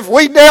 And if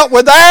we dealt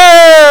with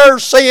our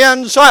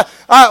sins,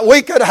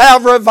 we could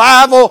have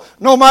revival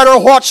no matter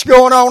what's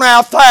going on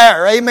out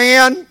there.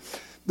 Amen.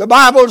 The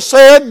Bible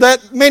said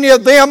that many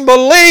of them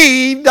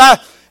believed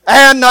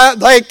and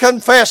they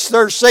confessed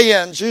their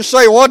sins. You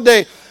say, what'd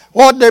they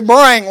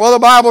bring? Well, the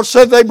Bible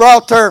said they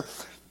brought their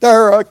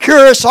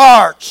curious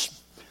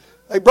arts.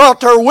 They brought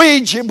their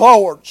Ouija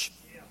boards.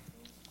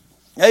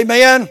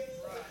 Amen.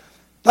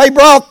 They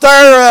brought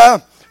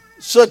their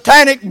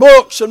satanic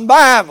books and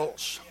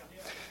Bibles.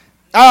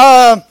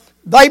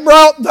 They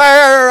brought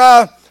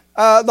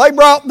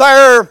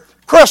their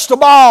crystal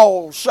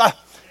balls.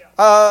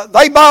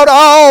 They bought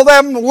all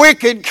them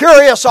wicked,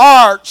 curious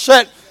arts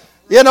that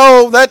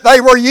that they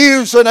were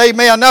using.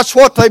 Amen. That's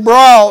what they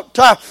brought.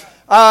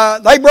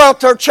 They brought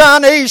their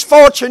Chinese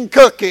fortune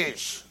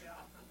cookies.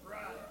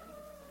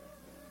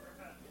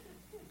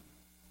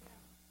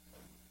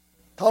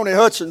 Tony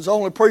Hudson's the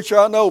only preacher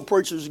I know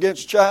preaches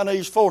against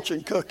Chinese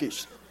fortune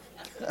cookies.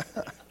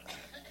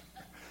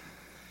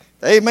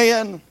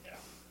 Amen.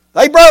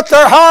 They brought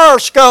their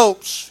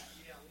horoscopes.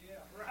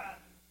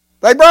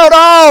 They brought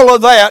all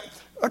of that.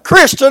 A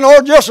Christian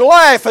will just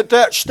laugh at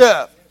that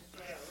stuff.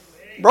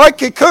 Break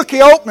your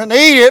cookie open and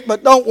eat it,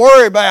 but don't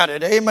worry about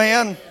it.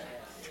 Amen.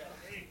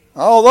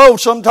 Although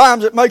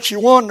sometimes it makes you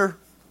wonder.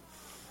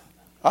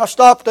 I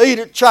stopped to eat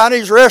at a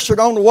Chinese restaurant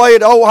on the way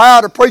to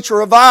Ohio to preach a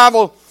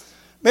revival.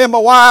 Me and my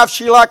wife,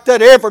 she liked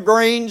that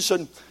Evergreens,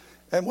 and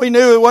we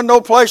knew there wasn't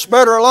no place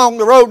better along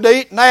the road to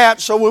eat than that,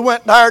 so we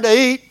went there to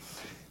eat.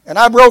 And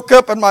I broke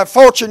up in my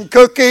fortune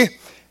cookie,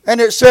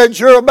 and it said,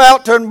 "You're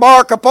about to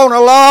embark upon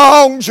a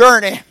long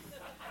journey."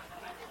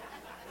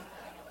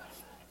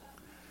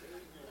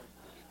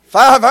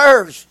 5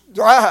 hours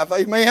drive,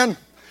 amen.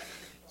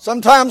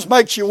 Sometimes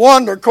makes you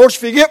wonder. Of course,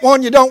 if you get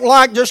one you don't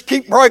like, just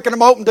keep breaking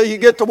them open until you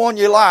get the one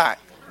you like.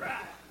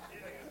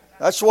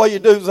 That's the way you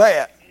do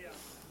that.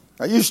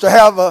 I used to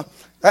have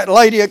that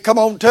lady that come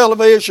on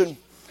television.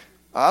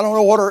 I don't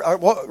know what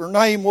her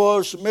name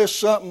was, Miss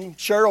something.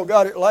 Cheryl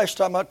got it last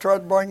time I tried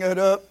to bring it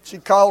up. She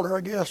called her,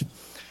 I guess.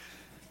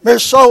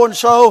 Miss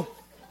So-and-so.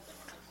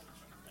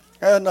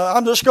 And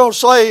I'm just going to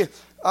say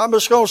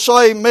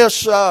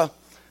Miss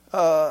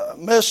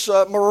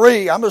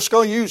Marie. I'm just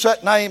going to use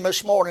that name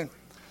this morning.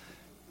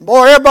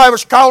 Boy, everybody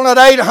was calling that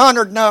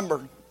 800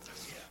 number.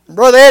 And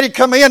Brother Eddie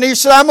come in, he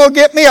said, "I'm going to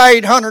get me an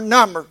 800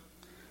 number."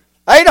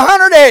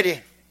 800,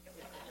 Eddie.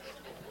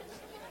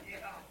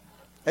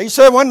 He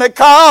said, "When they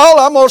call,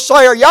 I'm going to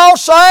say, 'Are y'all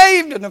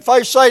saved?' And if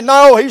they say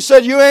no," he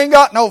said, "You ain't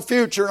got no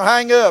future," and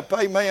hang up.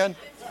 Amen.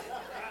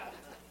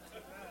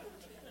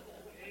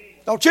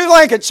 Don't you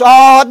think it's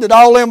odd that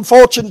all them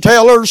fortune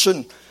tellers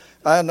and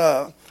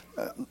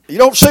you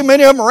don't see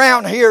many of them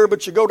around here,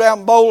 but you go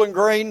down Bowling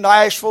Green,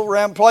 Nashville,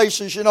 around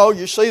places,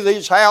 you see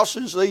these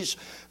houses, these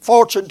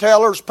fortune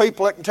tellers,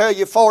 people that can tell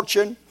you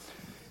fortune.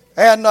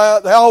 And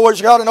they always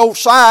got an old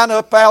sign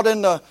up out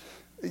in the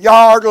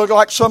yard, look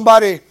like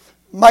somebody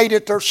made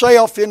it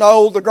themselves.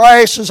 The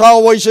grass is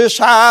always this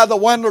high, the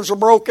windows are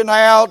broken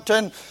out,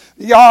 and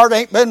the yard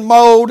ain't been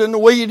mowed, and the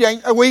weed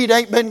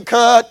ain't been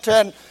cut,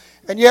 and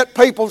yet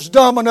people's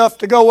dumb enough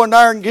to go in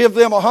there and give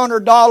them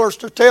 $100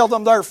 to tell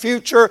them their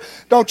future.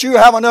 Don't you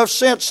have enough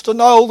sense to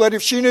know that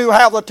if she knew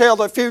how to tell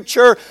the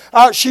future,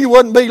 she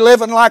wouldn't be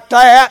living like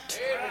that?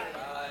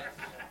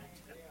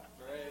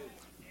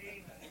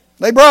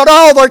 They brought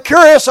all their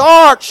curious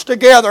arts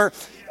together,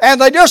 and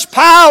they just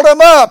piled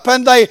them up,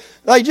 and they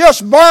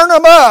just burned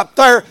them up.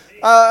 Their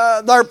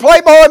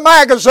Playboy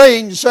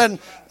magazines, and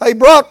they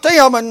brought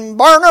them and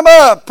burned them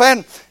up,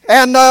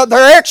 and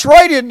their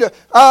X-rated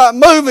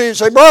movies,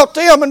 they brought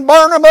them and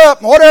burned them up,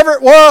 and whatever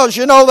it was,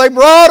 they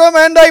brought them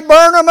and they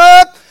burned them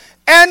up,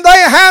 and they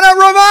had a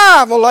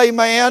revival,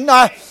 amen.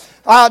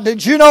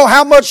 Did you know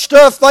how much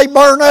stuff they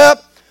burned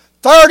up?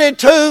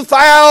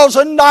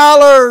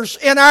 $32,000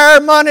 in our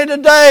money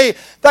today.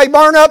 They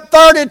burn up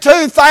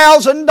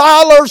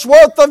 $32,000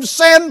 worth of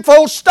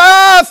sinful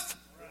stuff.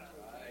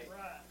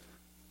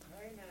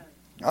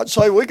 I'd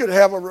say we could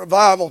have a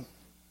revival.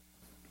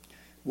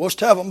 Was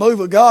to have a move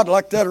of God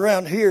like that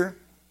around here.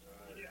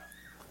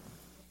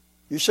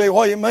 You say,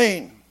 "What do you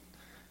mean?"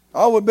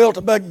 Oh, we built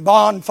a big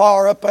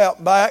bonfire up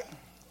out back.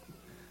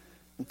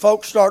 And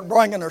folks start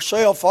bringing their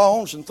cell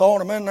phones and throwing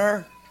them in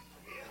there.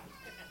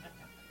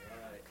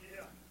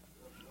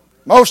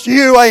 Most of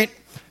you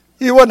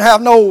wouldn't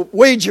have no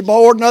Ouija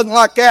board, nothing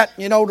like that,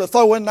 to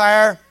throw in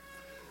there.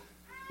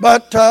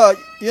 But,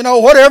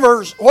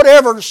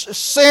 whatever's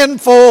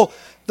sinful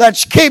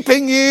that's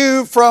keeping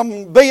you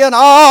from being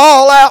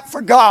all out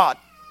for God.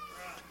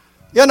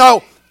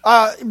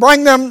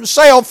 Bring them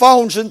cell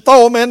phones and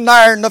throw them in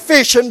there, and the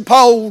fishing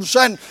poles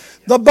and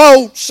the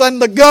boats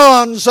and the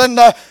guns and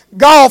the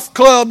golf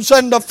clubs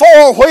and the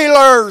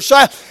four-wheelers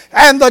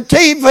and the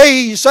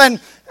TVs and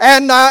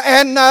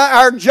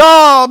our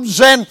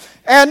jobs and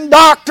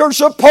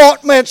doctor's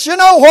appointments. You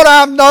know what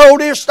I've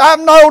noticed? I've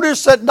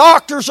noticed that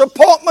doctor's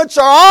appointments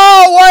are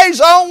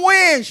always on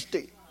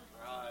Wednesday.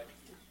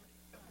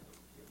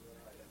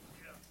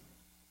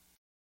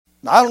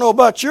 Now, I don't know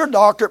about your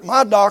doctor.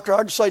 My doctor, I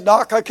can say,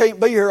 "Doc, I can't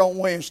be here on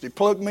Wednesday.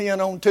 Plug me in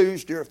on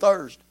Tuesday or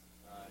Thursday."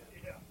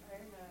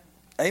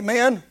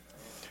 Amen.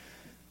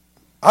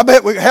 I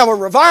bet we could have a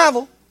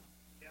revival.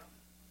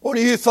 What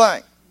do you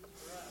think?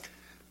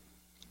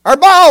 Our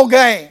ball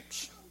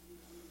games.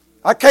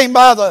 I came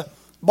by the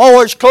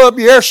boys' club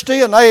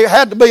yesterday, and they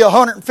had to be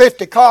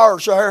 150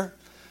 cars there.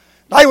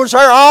 They was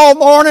there all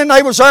morning.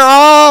 They was there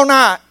all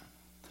night.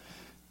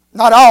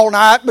 Not all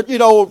night, but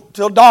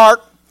till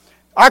dark.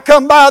 I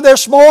come by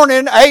this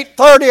morning,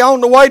 8:30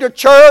 on the way to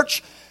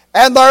church,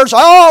 and there's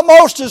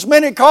almost as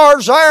many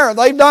cars there.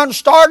 They've done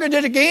started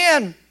it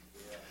again.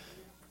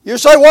 You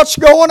say, what's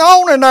going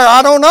on in there?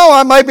 I don't know.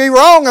 I may be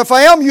wrong. If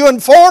I am, you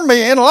inform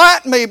me,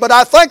 enlighten me. But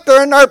I think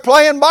they're in there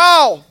playing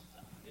ball.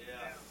 Yeah.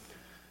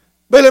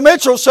 Billy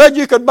Mitchell said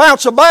you could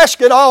bounce a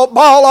basketball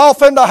ball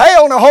off into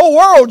hell and the whole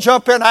world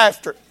jump in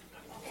after it.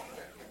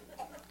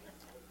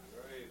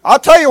 I'll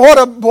tell you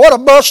what a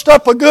bust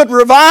up a good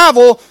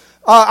revival.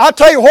 I'll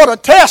tell you what a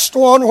test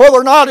one, whether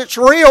or not it's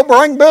real.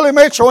 Bring Billy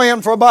Mitchell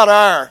in for about an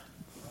hour.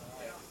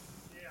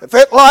 If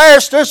it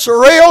lasts, it's a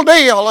real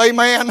deal.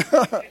 Amen.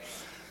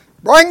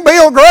 Bring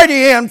Bill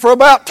Grady in for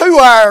about 2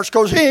 hours,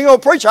 because he ain't going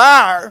to preach an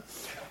hour.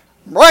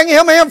 Bring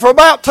him in for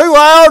about 2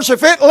 hours.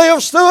 If it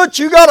lives through it,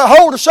 you got a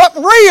hold of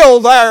something real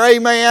there.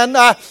 Amen.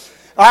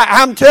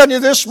 I'm telling you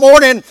this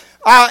morning,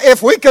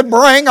 if we could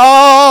bring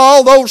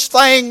all those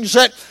things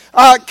that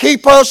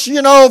keep us,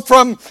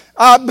 from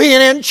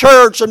being in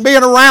church and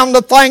being around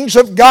the things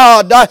of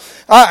God,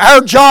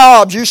 our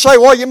jobs. You say,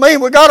 well, you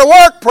mean we got to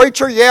work,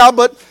 preacher? Yeah,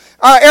 but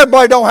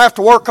everybody don't have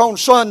to work on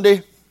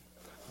Sunday.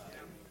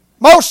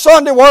 Most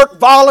Sunday work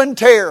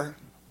volunteer.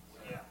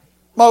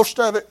 Most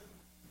of it.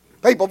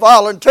 People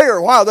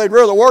volunteer. Why? They'd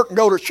rather work and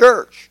go to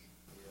church.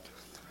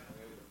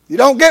 You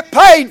don't get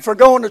paid for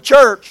going to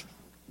church.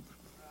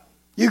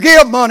 You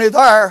give money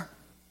there.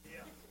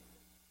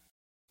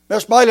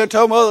 Miss Bailey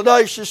told me the other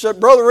day, she said,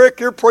 Brother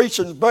Rick, your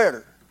preaching's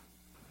better.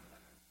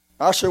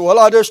 I said, well,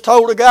 I just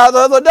told a guy the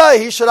other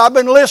day. He said, I've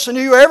been listening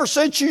to you ever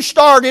since you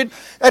started.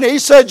 And he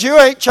said, you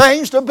ain't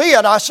changed a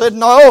bit. I said,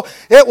 no,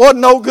 it wasn't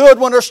no good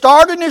when I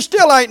started, and it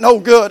still ain't no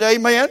good.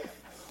 Amen.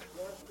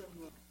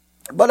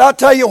 But I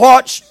tell you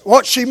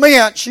what she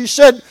meant. She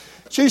said,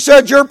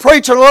 you're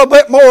preaching a little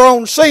bit more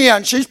on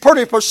sin. She's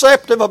pretty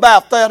perceptive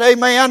about that.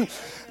 Amen.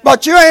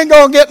 But you ain't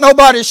going to get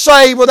nobody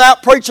saved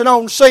without preaching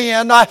on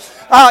sin.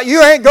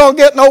 You ain't going to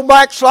get no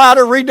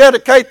backslider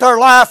rededicate their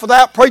life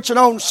without preaching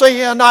on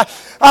sin.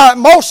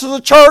 Most of the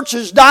church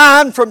is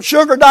dying from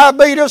sugar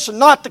diabetes, and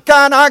not the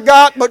kind I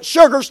got, but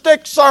sugar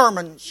stick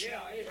sermons.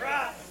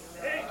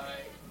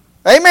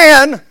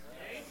 Amen.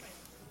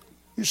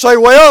 You say,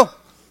 well,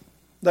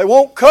 they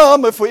won't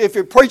come. If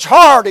you preach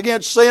hard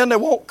against sin, they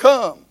won't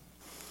come.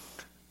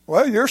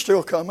 Well, you're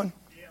still coming.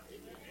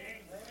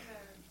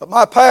 But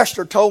my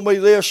pastor told me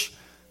this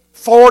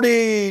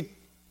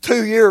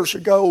 42 years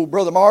ago,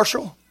 Brother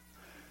Marshall.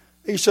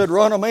 He said,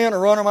 run them in or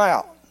run them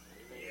out.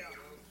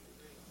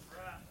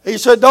 He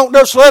said, don't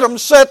just let them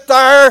sit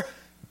there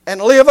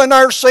and live in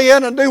their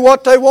sin and do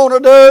what they want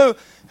to do.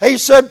 He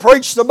said,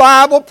 preach the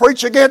Bible,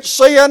 preach against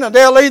sin, and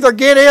they'll either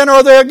get in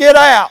or they'll get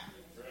out.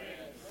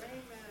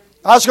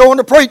 I was going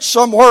to preach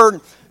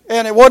somewhere,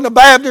 and it wasn't a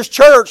Baptist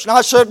church. And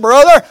I said,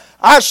 brother,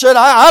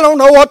 I don't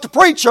know what to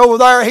preach over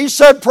there. He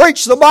said,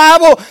 preach the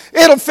Bible.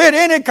 It'll fit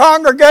any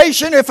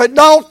congregation. If it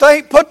don't, they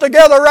ain't put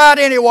together right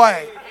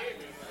anyway.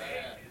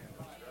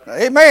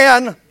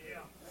 Amen.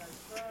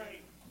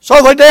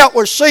 So they dealt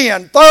with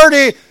sin.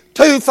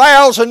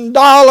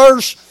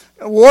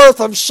 $32,000 worth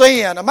of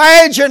sin.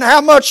 Imagine how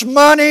much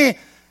money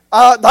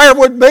there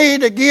would be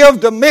to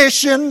give to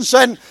missions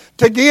and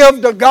to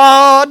give to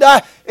God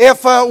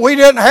if we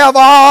didn't have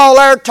all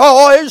our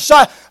toys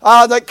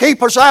that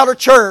keep us out of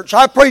church.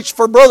 I preached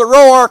for Brother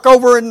Roark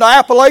over in the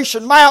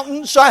Appalachian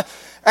Mountains,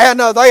 and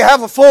they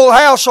have a full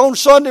house on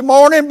Sunday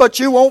morning, but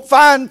you won't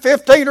find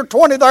 15 or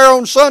 20 there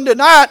on Sunday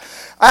night.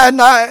 And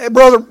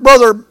Brother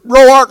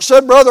Roark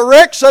said, Brother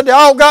Rick said, they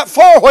all got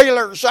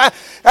four-wheelers.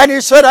 And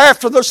he said,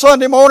 after the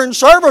Sunday morning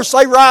service,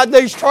 they ride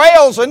these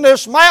trails in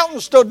this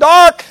mountains till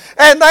dark,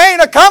 and they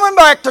ain't a-coming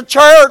back to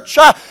church.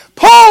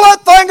 Pull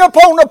that thing up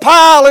on the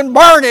pile and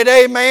burn it,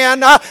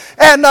 amen.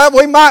 And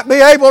we might be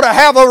able to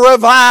have a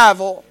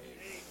revival.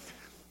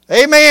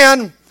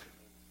 Amen.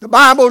 The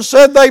Bible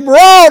said they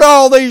brought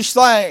all these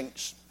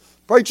things.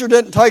 Preacher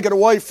didn't take it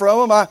away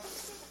from them.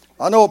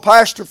 I know a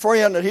pastor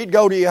friend that he'd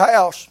go to your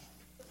house.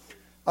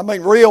 I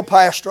mean, real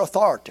pastor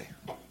authority.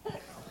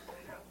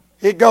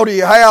 He'd go to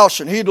your house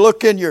and he'd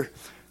look in your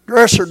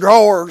dresser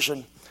drawers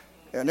and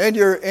in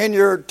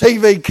your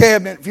TV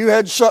cabinet. If you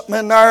had something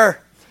in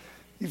there,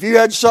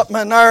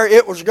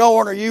 it was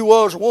going or you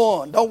was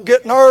one. Don't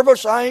get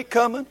nervous, I ain't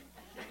coming.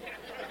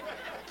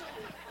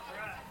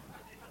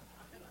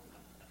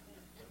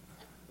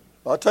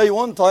 I'll tell you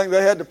one thing,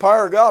 they had the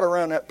power of God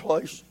around that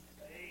place.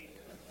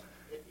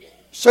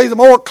 See, the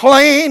more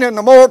clean and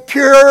the more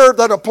pure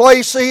that a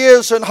place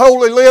is in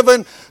holy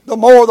living, the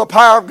more the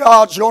power of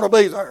God's going to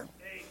be there.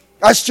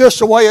 That's just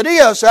the way it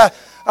is.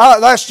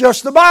 That's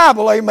just the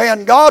Bible,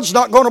 amen. God's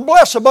not going to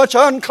bless a bunch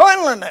of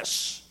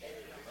uncleanliness.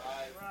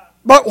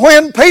 But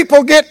when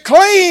people get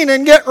clean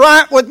and get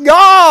right with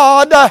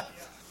God,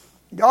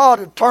 God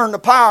will turn the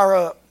power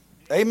up.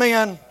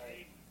 Amen.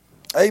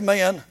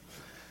 Amen.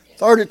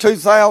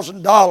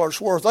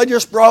 $32,000 worth. They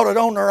just brought it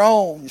on their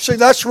own. You see,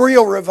 that's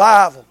real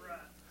revival.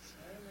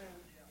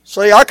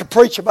 See, I could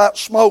preach about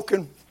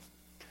smoking,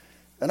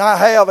 and I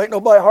have. Ain't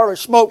nobody hardly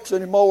smokes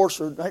anymore,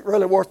 so it ain't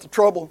really worth the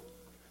trouble.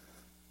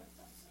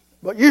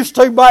 But used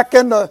to back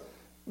in the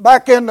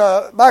back in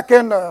the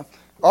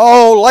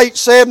late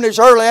 70s,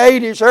 early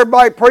 80s,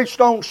 everybody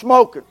preached on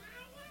smoking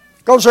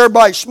because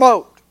everybody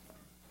smoked.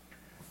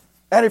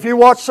 And if you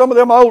watch some of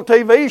them old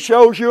TV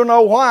shows, you'll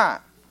know why.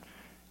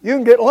 You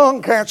can get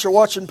lung cancer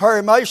watching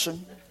Perry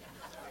Mason.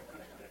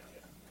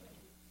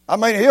 I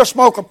mean, he'll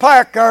smoke a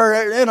pack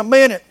there in a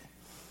minute.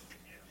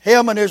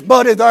 Him and his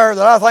buddy there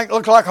that I think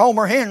look like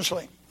Homer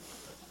Hensley.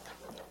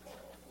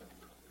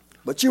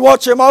 But you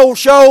watch them old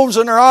shows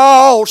and they're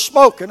all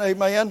smoking,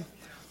 amen.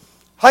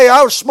 Hey,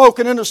 I was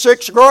smoking in the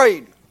 6th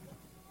grade.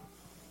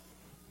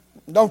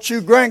 Don't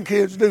you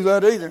grandkids do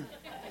that either.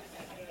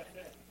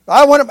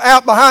 I went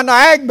out behind the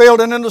ag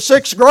building in the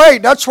 6th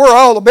grade. That's where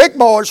all the big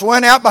boys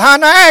went, out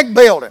behind the ag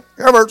building.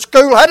 Every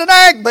school had an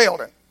ag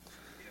building.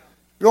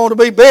 If you want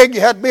to be big,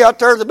 you had to be out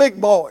there with the big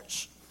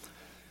boys.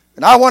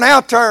 And I went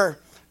out there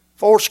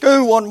before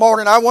school one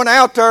morning. I went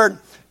out there and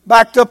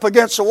backed up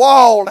against the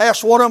wall and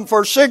asked one of them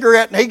for a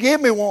cigarette, and he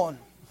gave me one.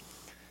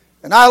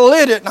 And I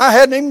lit it, and I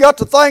hadn't even got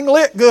the thing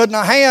lit good, and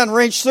a hand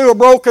reached through a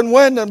broken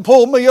window and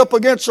pulled me up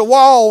against the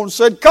wall and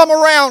said, "Come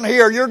around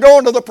here, you're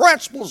going to the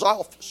principal's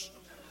office."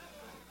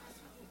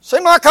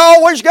 Seemed like I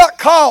always got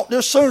caught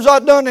just as soon as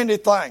I'd done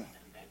anything.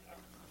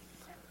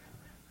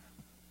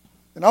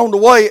 And on the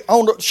way,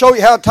 to show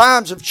you how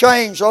times have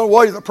changed, on the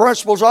way to the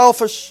principal's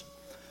office,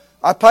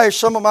 I passed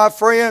some of my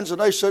friends, and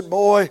they said,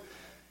 "Boy,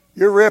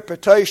 your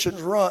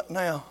reputation's ruined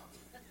now."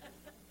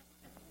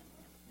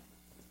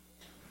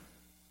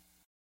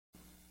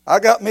 I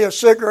got me a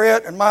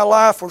cigarette and my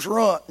life was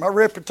ruined. My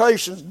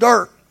reputation's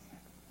dirt.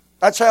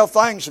 That's how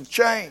things have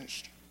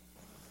changed.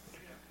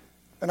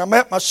 And I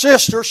met my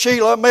sister,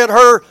 Sheila. I met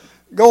her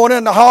going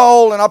in the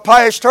hall, and I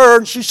passed her,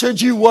 and she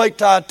said, "You wait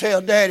till I tell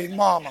Daddy and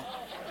Mama."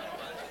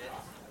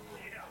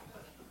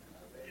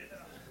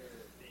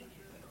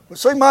 But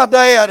see, my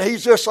dad,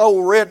 he's this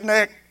old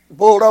redneck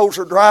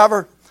bulldozer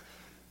driver.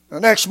 The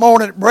next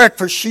morning at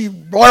breakfast, she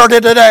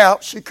blurted it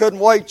out. She couldn't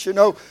wait, you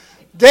know.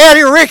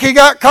 "Daddy, Ricky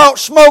got caught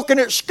smoking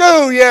at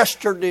school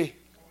yesterday."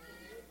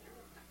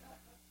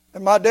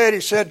 And my daddy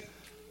said,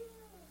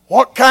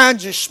 "What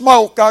kinds you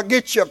smoke? I'll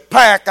get you a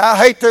pack. I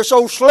hate this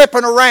old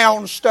slipping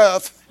around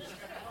stuff."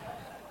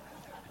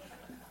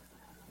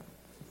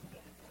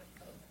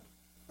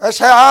 That's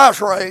how I was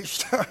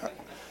raised.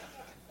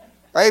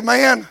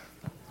 Amen.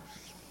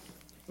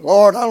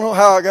 Lord, I don't know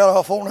how I got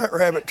off on that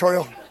rabbit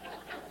trail.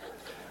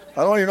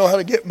 I don't even know how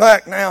to get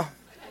back now.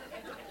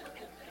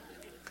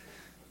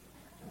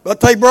 But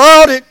they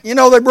brought it, they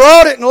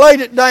brought it and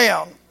laid it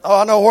down. Oh,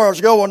 I know where I was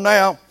going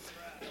now.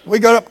 We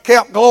got up to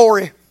Camp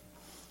Glory,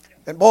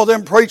 and boy,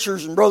 them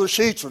preachers and Brother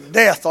Sheets was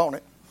death on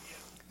it.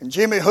 And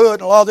Jimmy Hood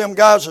and a lot of them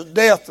guys was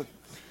death.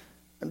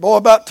 And boy,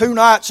 about 2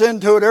 nights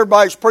into it,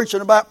 everybody's preaching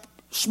about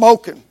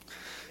smoking.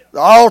 The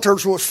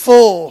altars was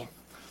full.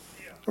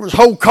 There was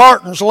whole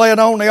cartons laying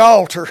on the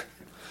altar.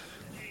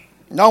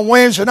 And on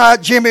Wednesday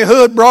night, Jimmy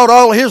Hood brought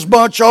all his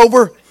bunch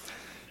over.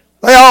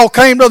 They all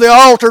came to the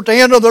altar at the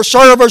end of the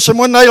service, and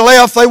when they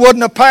left, they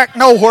wouldn't have packed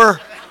nowhere.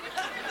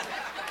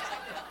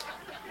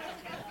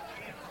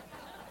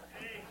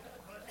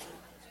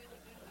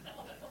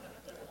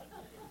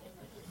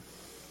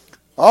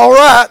 All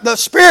right, the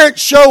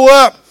spirits show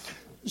up.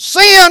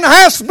 Sin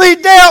has to be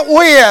dealt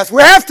with.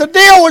 We have to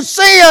deal with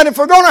sin if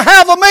we're going to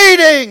have a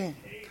meeting.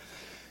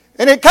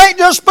 And it can't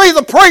just be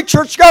the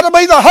preacher. It's got to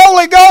be the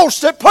Holy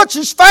Ghost that puts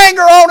His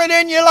finger on it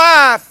in your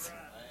life.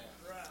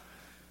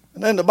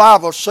 And then the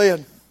Bible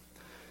said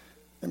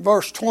in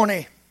verse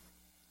 20,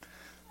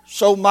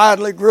 "So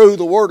mightily grew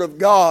the Word of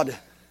God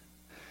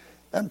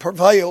and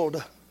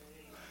prevailed.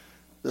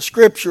 The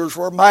Scriptures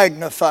were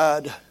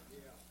magnified."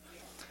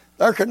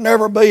 There could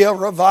never be a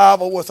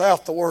revival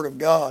without the Word of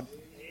God.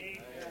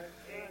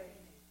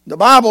 The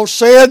Bible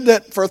said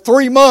that for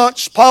 3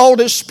 months Paul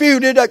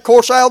disputed, of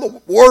course, out of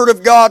the Word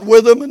of God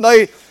with them, and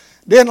they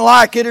didn't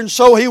like it, and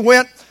so he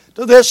went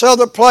to this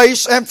other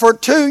place, and for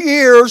 2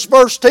 years,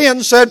 verse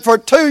 10 said, for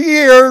 2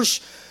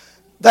 years,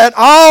 that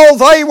all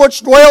they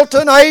which dwelt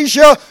in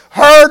Asia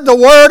heard the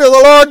word of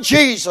the Lord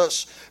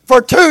Jesus.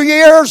 For 2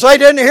 years they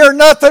didn't hear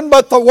nothing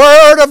but the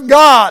Word of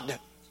God.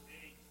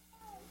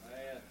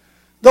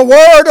 The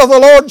Word of the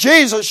Lord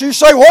Jesus. You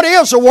say, what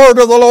is the Word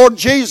of the Lord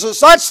Jesus?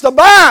 That's the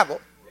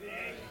Bible.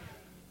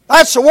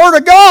 That's the Word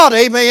of God,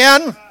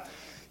 amen.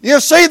 You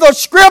see, the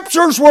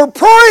Scriptures were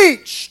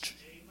preached.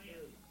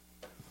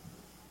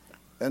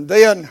 And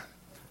then,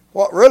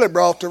 what really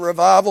brought the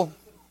revival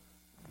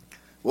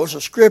was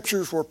the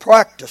Scriptures were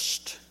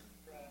practiced.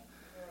 It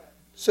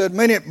said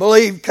many that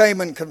believed came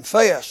and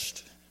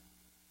confessed.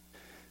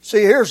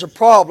 See, here's the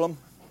problem.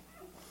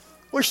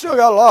 We still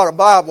got a lot of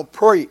Bible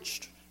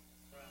preached,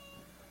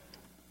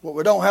 but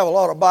we don't have a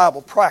lot of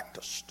Bible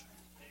practiced.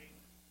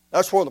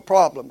 That's where the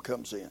problem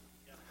comes in.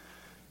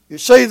 You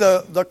see,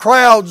 the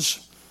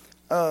crowds,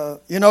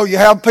 you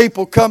have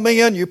people come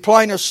in, you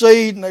plant a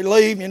seed, and they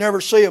leave, and you never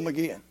see them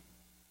again.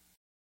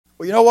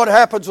 Well, you know what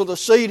happens with a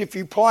seed? If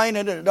you plant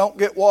it and it don't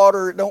get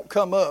water, it don't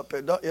come up.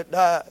 It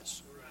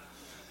dies.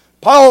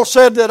 Paul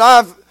said that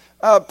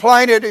I've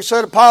planted, he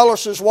said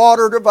Apollos is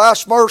watered, or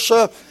vice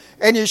versa.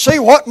 And you see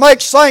what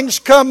makes things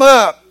come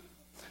up.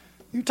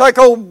 You take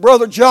old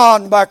Brother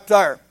John back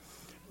there.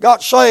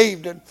 Got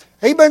saved. And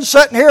he'd been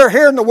sitting here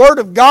hearing the Word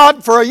of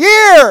God for a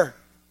year.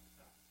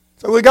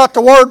 So we got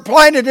the Word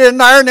planted in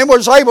there and then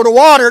was able to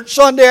water it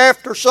Sunday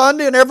after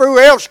Sunday, and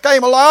everywhere else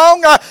came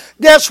along.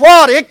 Guess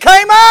what? It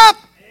came up.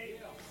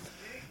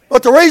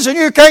 But the reason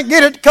you can't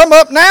get it to come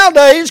up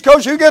nowadays is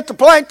because you get to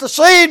plant the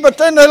seed, but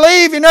then they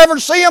leave, you never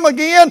see them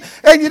again,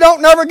 and you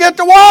don't never get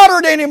to water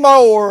it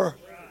anymore.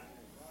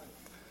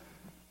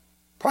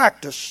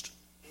 Practiced.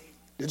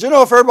 Did you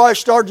know if everybody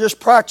started just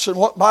practicing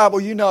what Bible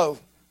you know?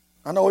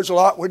 I know there's a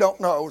lot we don't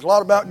know. There's a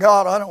lot about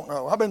God I don't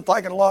know. I've been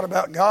thinking a lot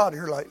about God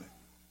here lately.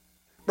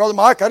 Brother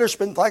Mike, I've just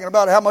been thinking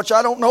about how much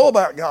I don't know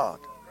about God.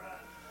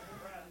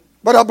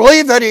 But I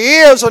believe that He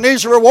is, and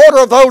He's a rewarder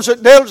of those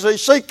that diligently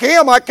seek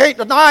Him. I can't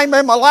deny Him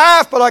in my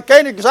life, but I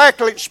can't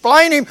exactly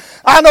explain Him.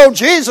 I know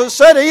Jesus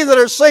said, "He that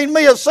has seen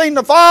me has seen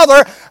the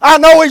Father." I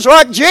know He's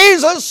like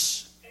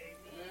Jesus.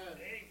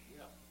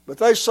 But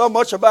there's so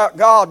much about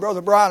God,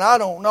 Brother Brian, I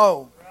don't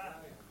know.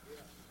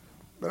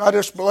 But I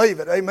just believe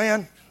it.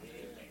 Amen.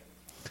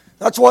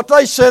 That's what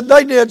they said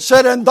they did.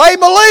 Said, and they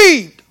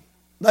believed.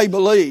 They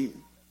believed.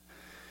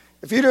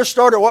 If you just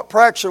started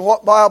practicing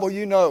what Bible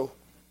you know,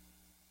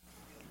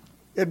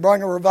 it'd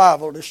bring a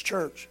revival to this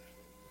church.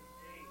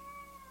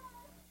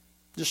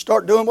 Just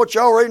start doing what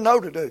you already know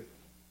to do.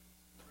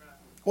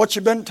 What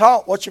you've been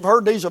taught, what you've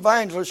heard these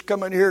evangelists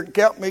come in here, and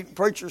camp meeting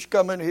preachers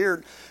come in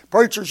here,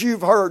 preachers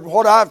you've heard,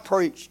 what I've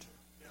preached.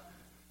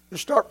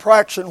 Just start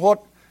practicing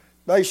what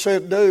they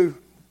said do.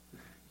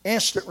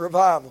 Instant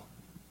revival.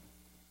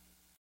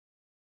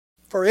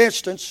 For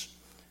instance,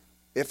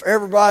 if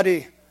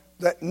everybody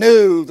that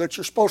knew that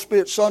you're supposed to be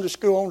at Sunday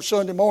school on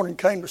Sunday morning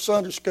came to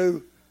Sunday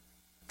school,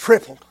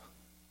 tripled.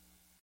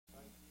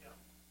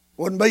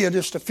 Wouldn't be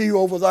just a few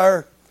over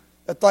there.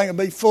 That thing would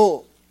be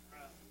full.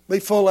 Be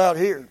full out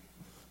here.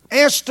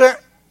 Instant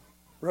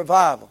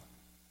revival.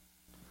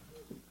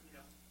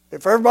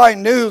 If everybody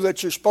knew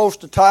that you're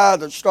supposed to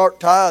tithe and start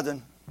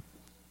tithing,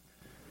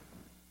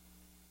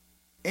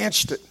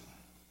 instant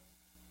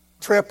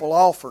triple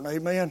offering.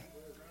 Amen.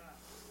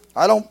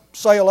 I don't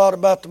say a lot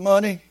about the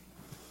money.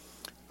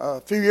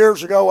 A few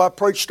years ago, I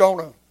preached on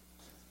a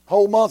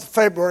whole month of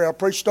February. I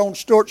preached on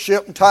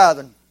stewardship and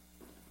tithing.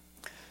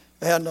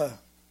 And a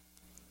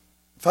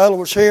fellow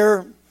was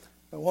here,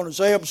 one of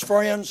Zeb's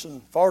friends,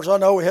 and as far as I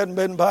know, he hadn't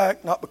been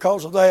back. Not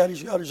because of that,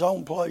 he's got his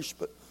own place.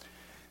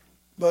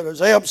 But as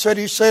Zeb said,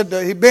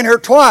 he'd been here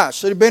twice.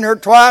 Said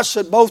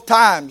both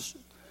times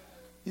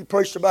he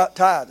preached about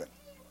tithing.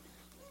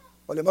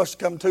 Well, he must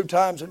have come 2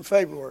 times in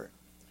February,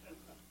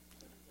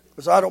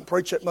 because I don't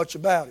preach that much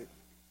about it.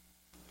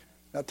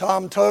 Now,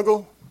 Tom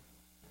Tuggle,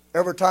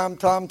 every time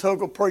Tom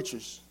Tuggle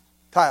preaches,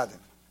 tithing.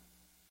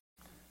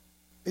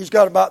 He's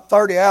got about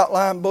 30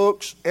 outline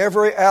books.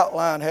 Every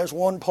outline has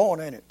one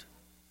point in it.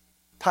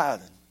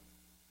 Tithing.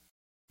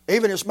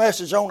 Even his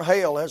message on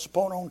hell has a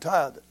point on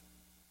tithing.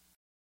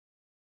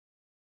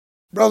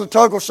 Brother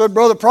Tuggle said,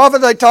 "Brother Prophet,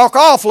 they talk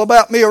awful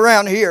about me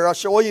around here." I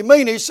said, "What do you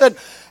mean?" He said,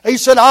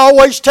 "I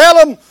always tell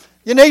them,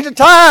 you need to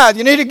tithe,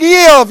 you need to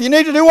give, you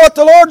need to do what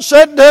the Lord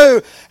said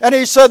do." And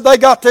he said they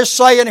got this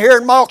saying here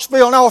in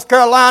Mocksville, North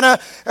Carolina,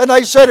 and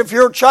they said if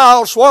your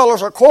child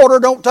swallows a quarter,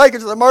 don't take it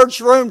to the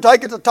emergency room,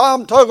 take it to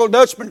Tom Tuggle,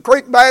 Dutchman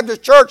Creek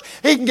Baptist Church.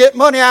 He can get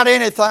money out of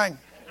anything.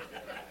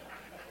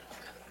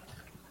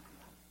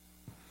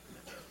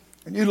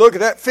 And you look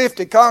at that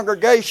 50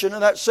 congregation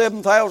and that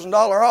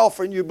 $7,000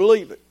 offering, you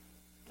believe it.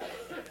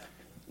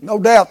 No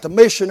doubt the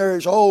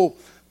missionaries,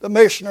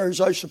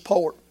 they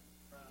support.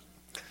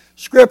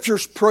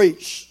 Scriptures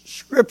preach,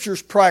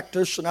 Scriptures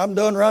practice, and I'm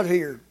done right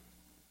here.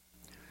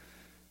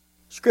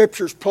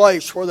 Scriptures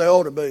place where they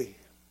ought to be.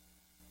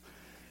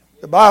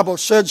 The Bible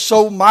said,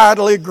 so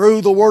mightily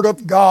grew the Word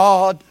of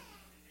God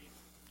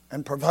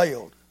and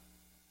prevailed.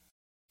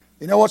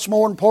 You know what's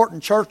more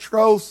important, church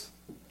growth?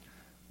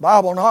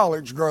 Bible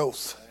knowledge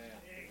growth.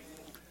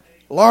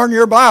 Learn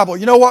your Bible.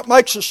 You know what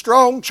makes a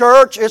strong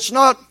church? It's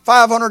not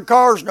 500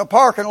 cars in a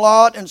parking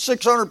lot and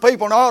 600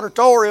 people in an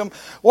auditorium.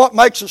 What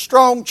makes a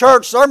strong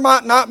church? There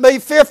might not be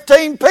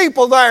 15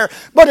 people there,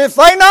 but if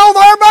they know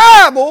their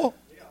Bible,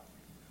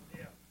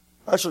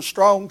 that's a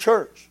strong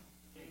church.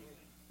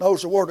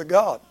 Knows the Word of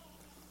God.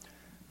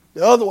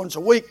 The other one's a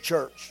weak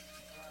church,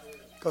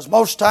 because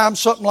most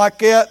times something like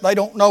that, they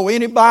don't know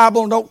any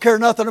Bible and don't care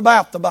nothing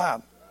about the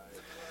Bible.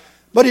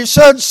 But he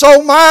said,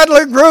 so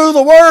mightily grew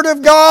the Word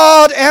of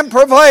God and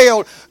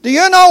prevailed. Do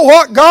you know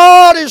what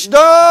God has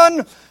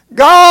done?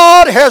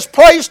 God has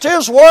placed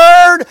His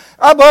Word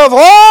above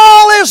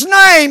all His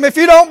name. If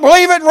you don't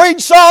believe it,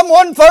 read Psalm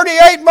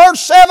 138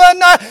 verse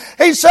 7.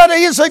 He said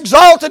He has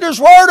exalted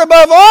His Word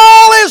above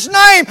all His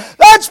name.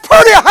 That's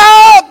pretty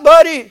high up,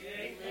 buddy.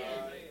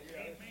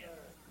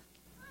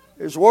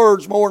 His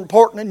Word's more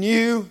important than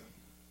you.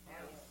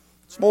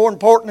 It's more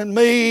important than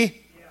me.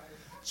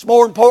 It's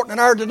more important than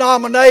our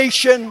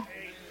denomination.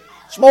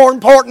 It's more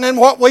important than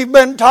what we've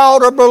been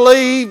taught or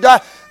believed.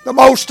 The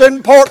most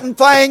important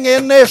thing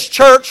in this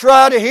church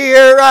right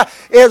here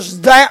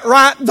is that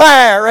right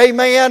there.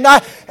 Amen.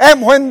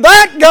 And when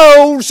that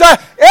goes,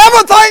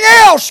 everything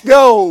else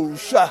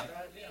goes.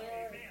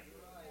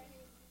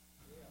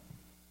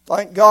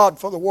 Thank God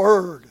for the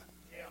Word.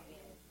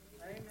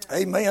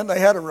 Amen. They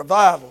had a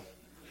revival.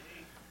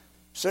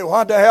 See,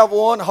 why'd they have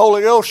one? The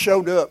Holy Ghost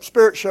showed up.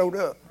 Spirit showed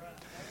up.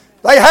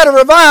 They had a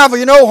revival.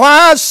 You know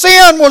why?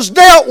 Sin was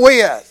dealt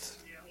with.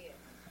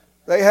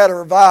 They had a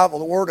revival.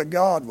 The Word of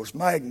God was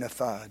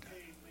magnified.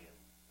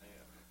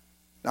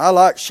 Now, I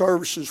like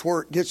services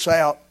where it gets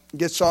out,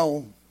 gets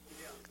on.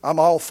 I'm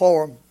all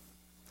for them.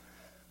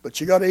 But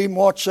you got to even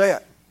watch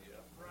that.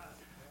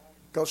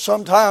 Because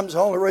sometimes the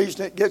only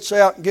reason it gets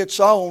out and gets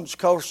on is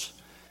because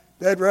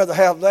they'd rather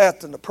have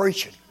that than the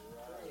preaching.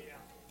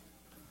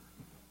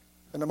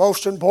 And the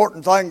most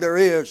important thing there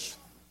is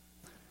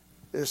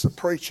the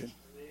preaching.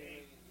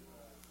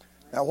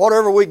 Now,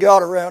 whatever we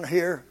got around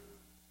here,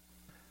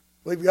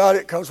 we've got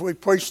it because we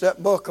preached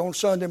that book on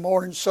Sunday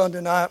morning,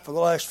 Sunday night for the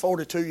last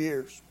 42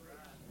 years.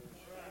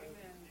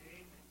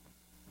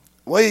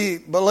 We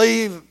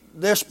believe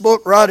this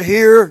book right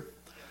here,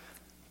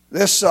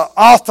 this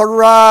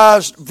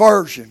authorized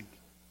version,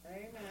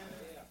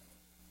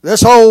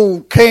 this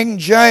old King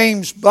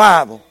James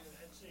Bible.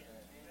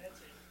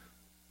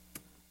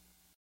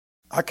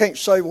 I can't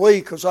say we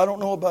because I don't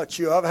know about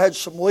you. I've had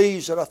some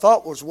we's that I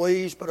thought was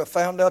we's, but I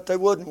found out they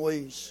wasn't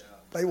we's.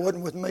 They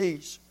wasn't with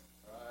me's.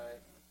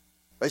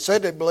 They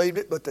said they believed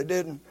it, but they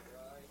didn't.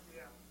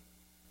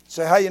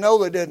 Say, how you know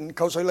they didn't?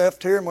 Because they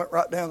left here and went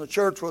right down to the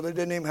church where they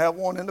didn't even have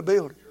one in the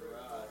building.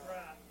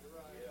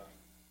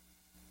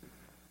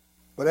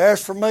 But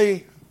as for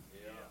me,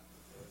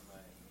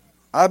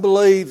 I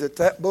believe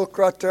that book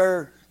right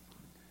there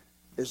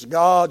is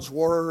God's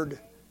Word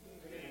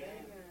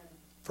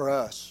for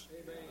us.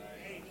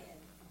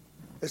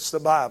 It's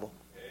the Bible.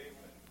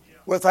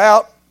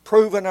 Without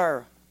proven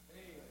error.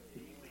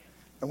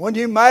 And when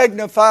you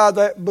magnify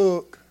that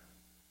book,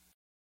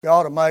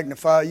 God will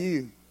magnify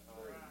you.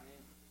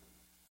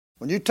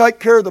 When you take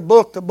care of the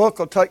book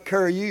will take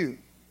care of you.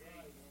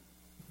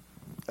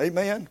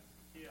 Amen?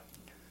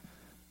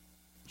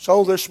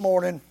 So this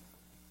morning,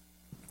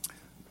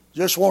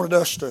 just wanted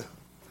us to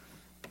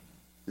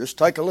just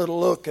take a little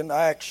look into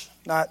Acts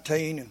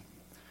 19 and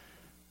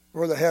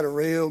where they had a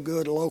real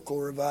good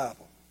local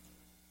revival.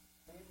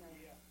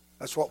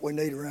 That's what we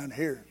need around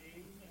here.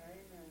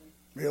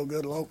 Real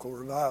good local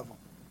revival.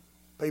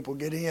 People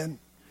get in.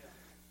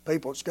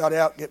 People that's got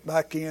out get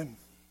back in.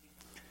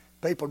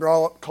 People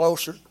draw up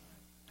closer.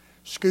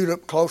 Scoot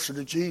up closer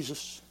to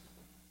Jesus.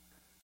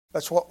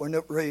 That's what we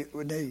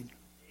need.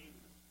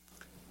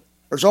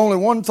 There's only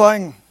one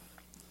thing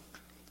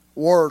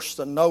worse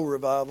than no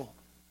revival.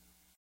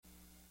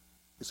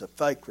 It's a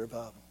fake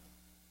revival.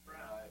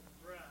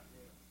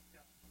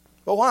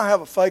 But why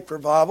have a fake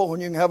revival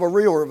when you can have a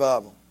real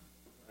revival?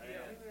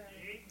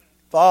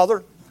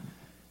 Father,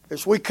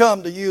 as we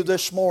come to you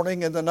this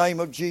morning in the name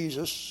of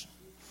Jesus,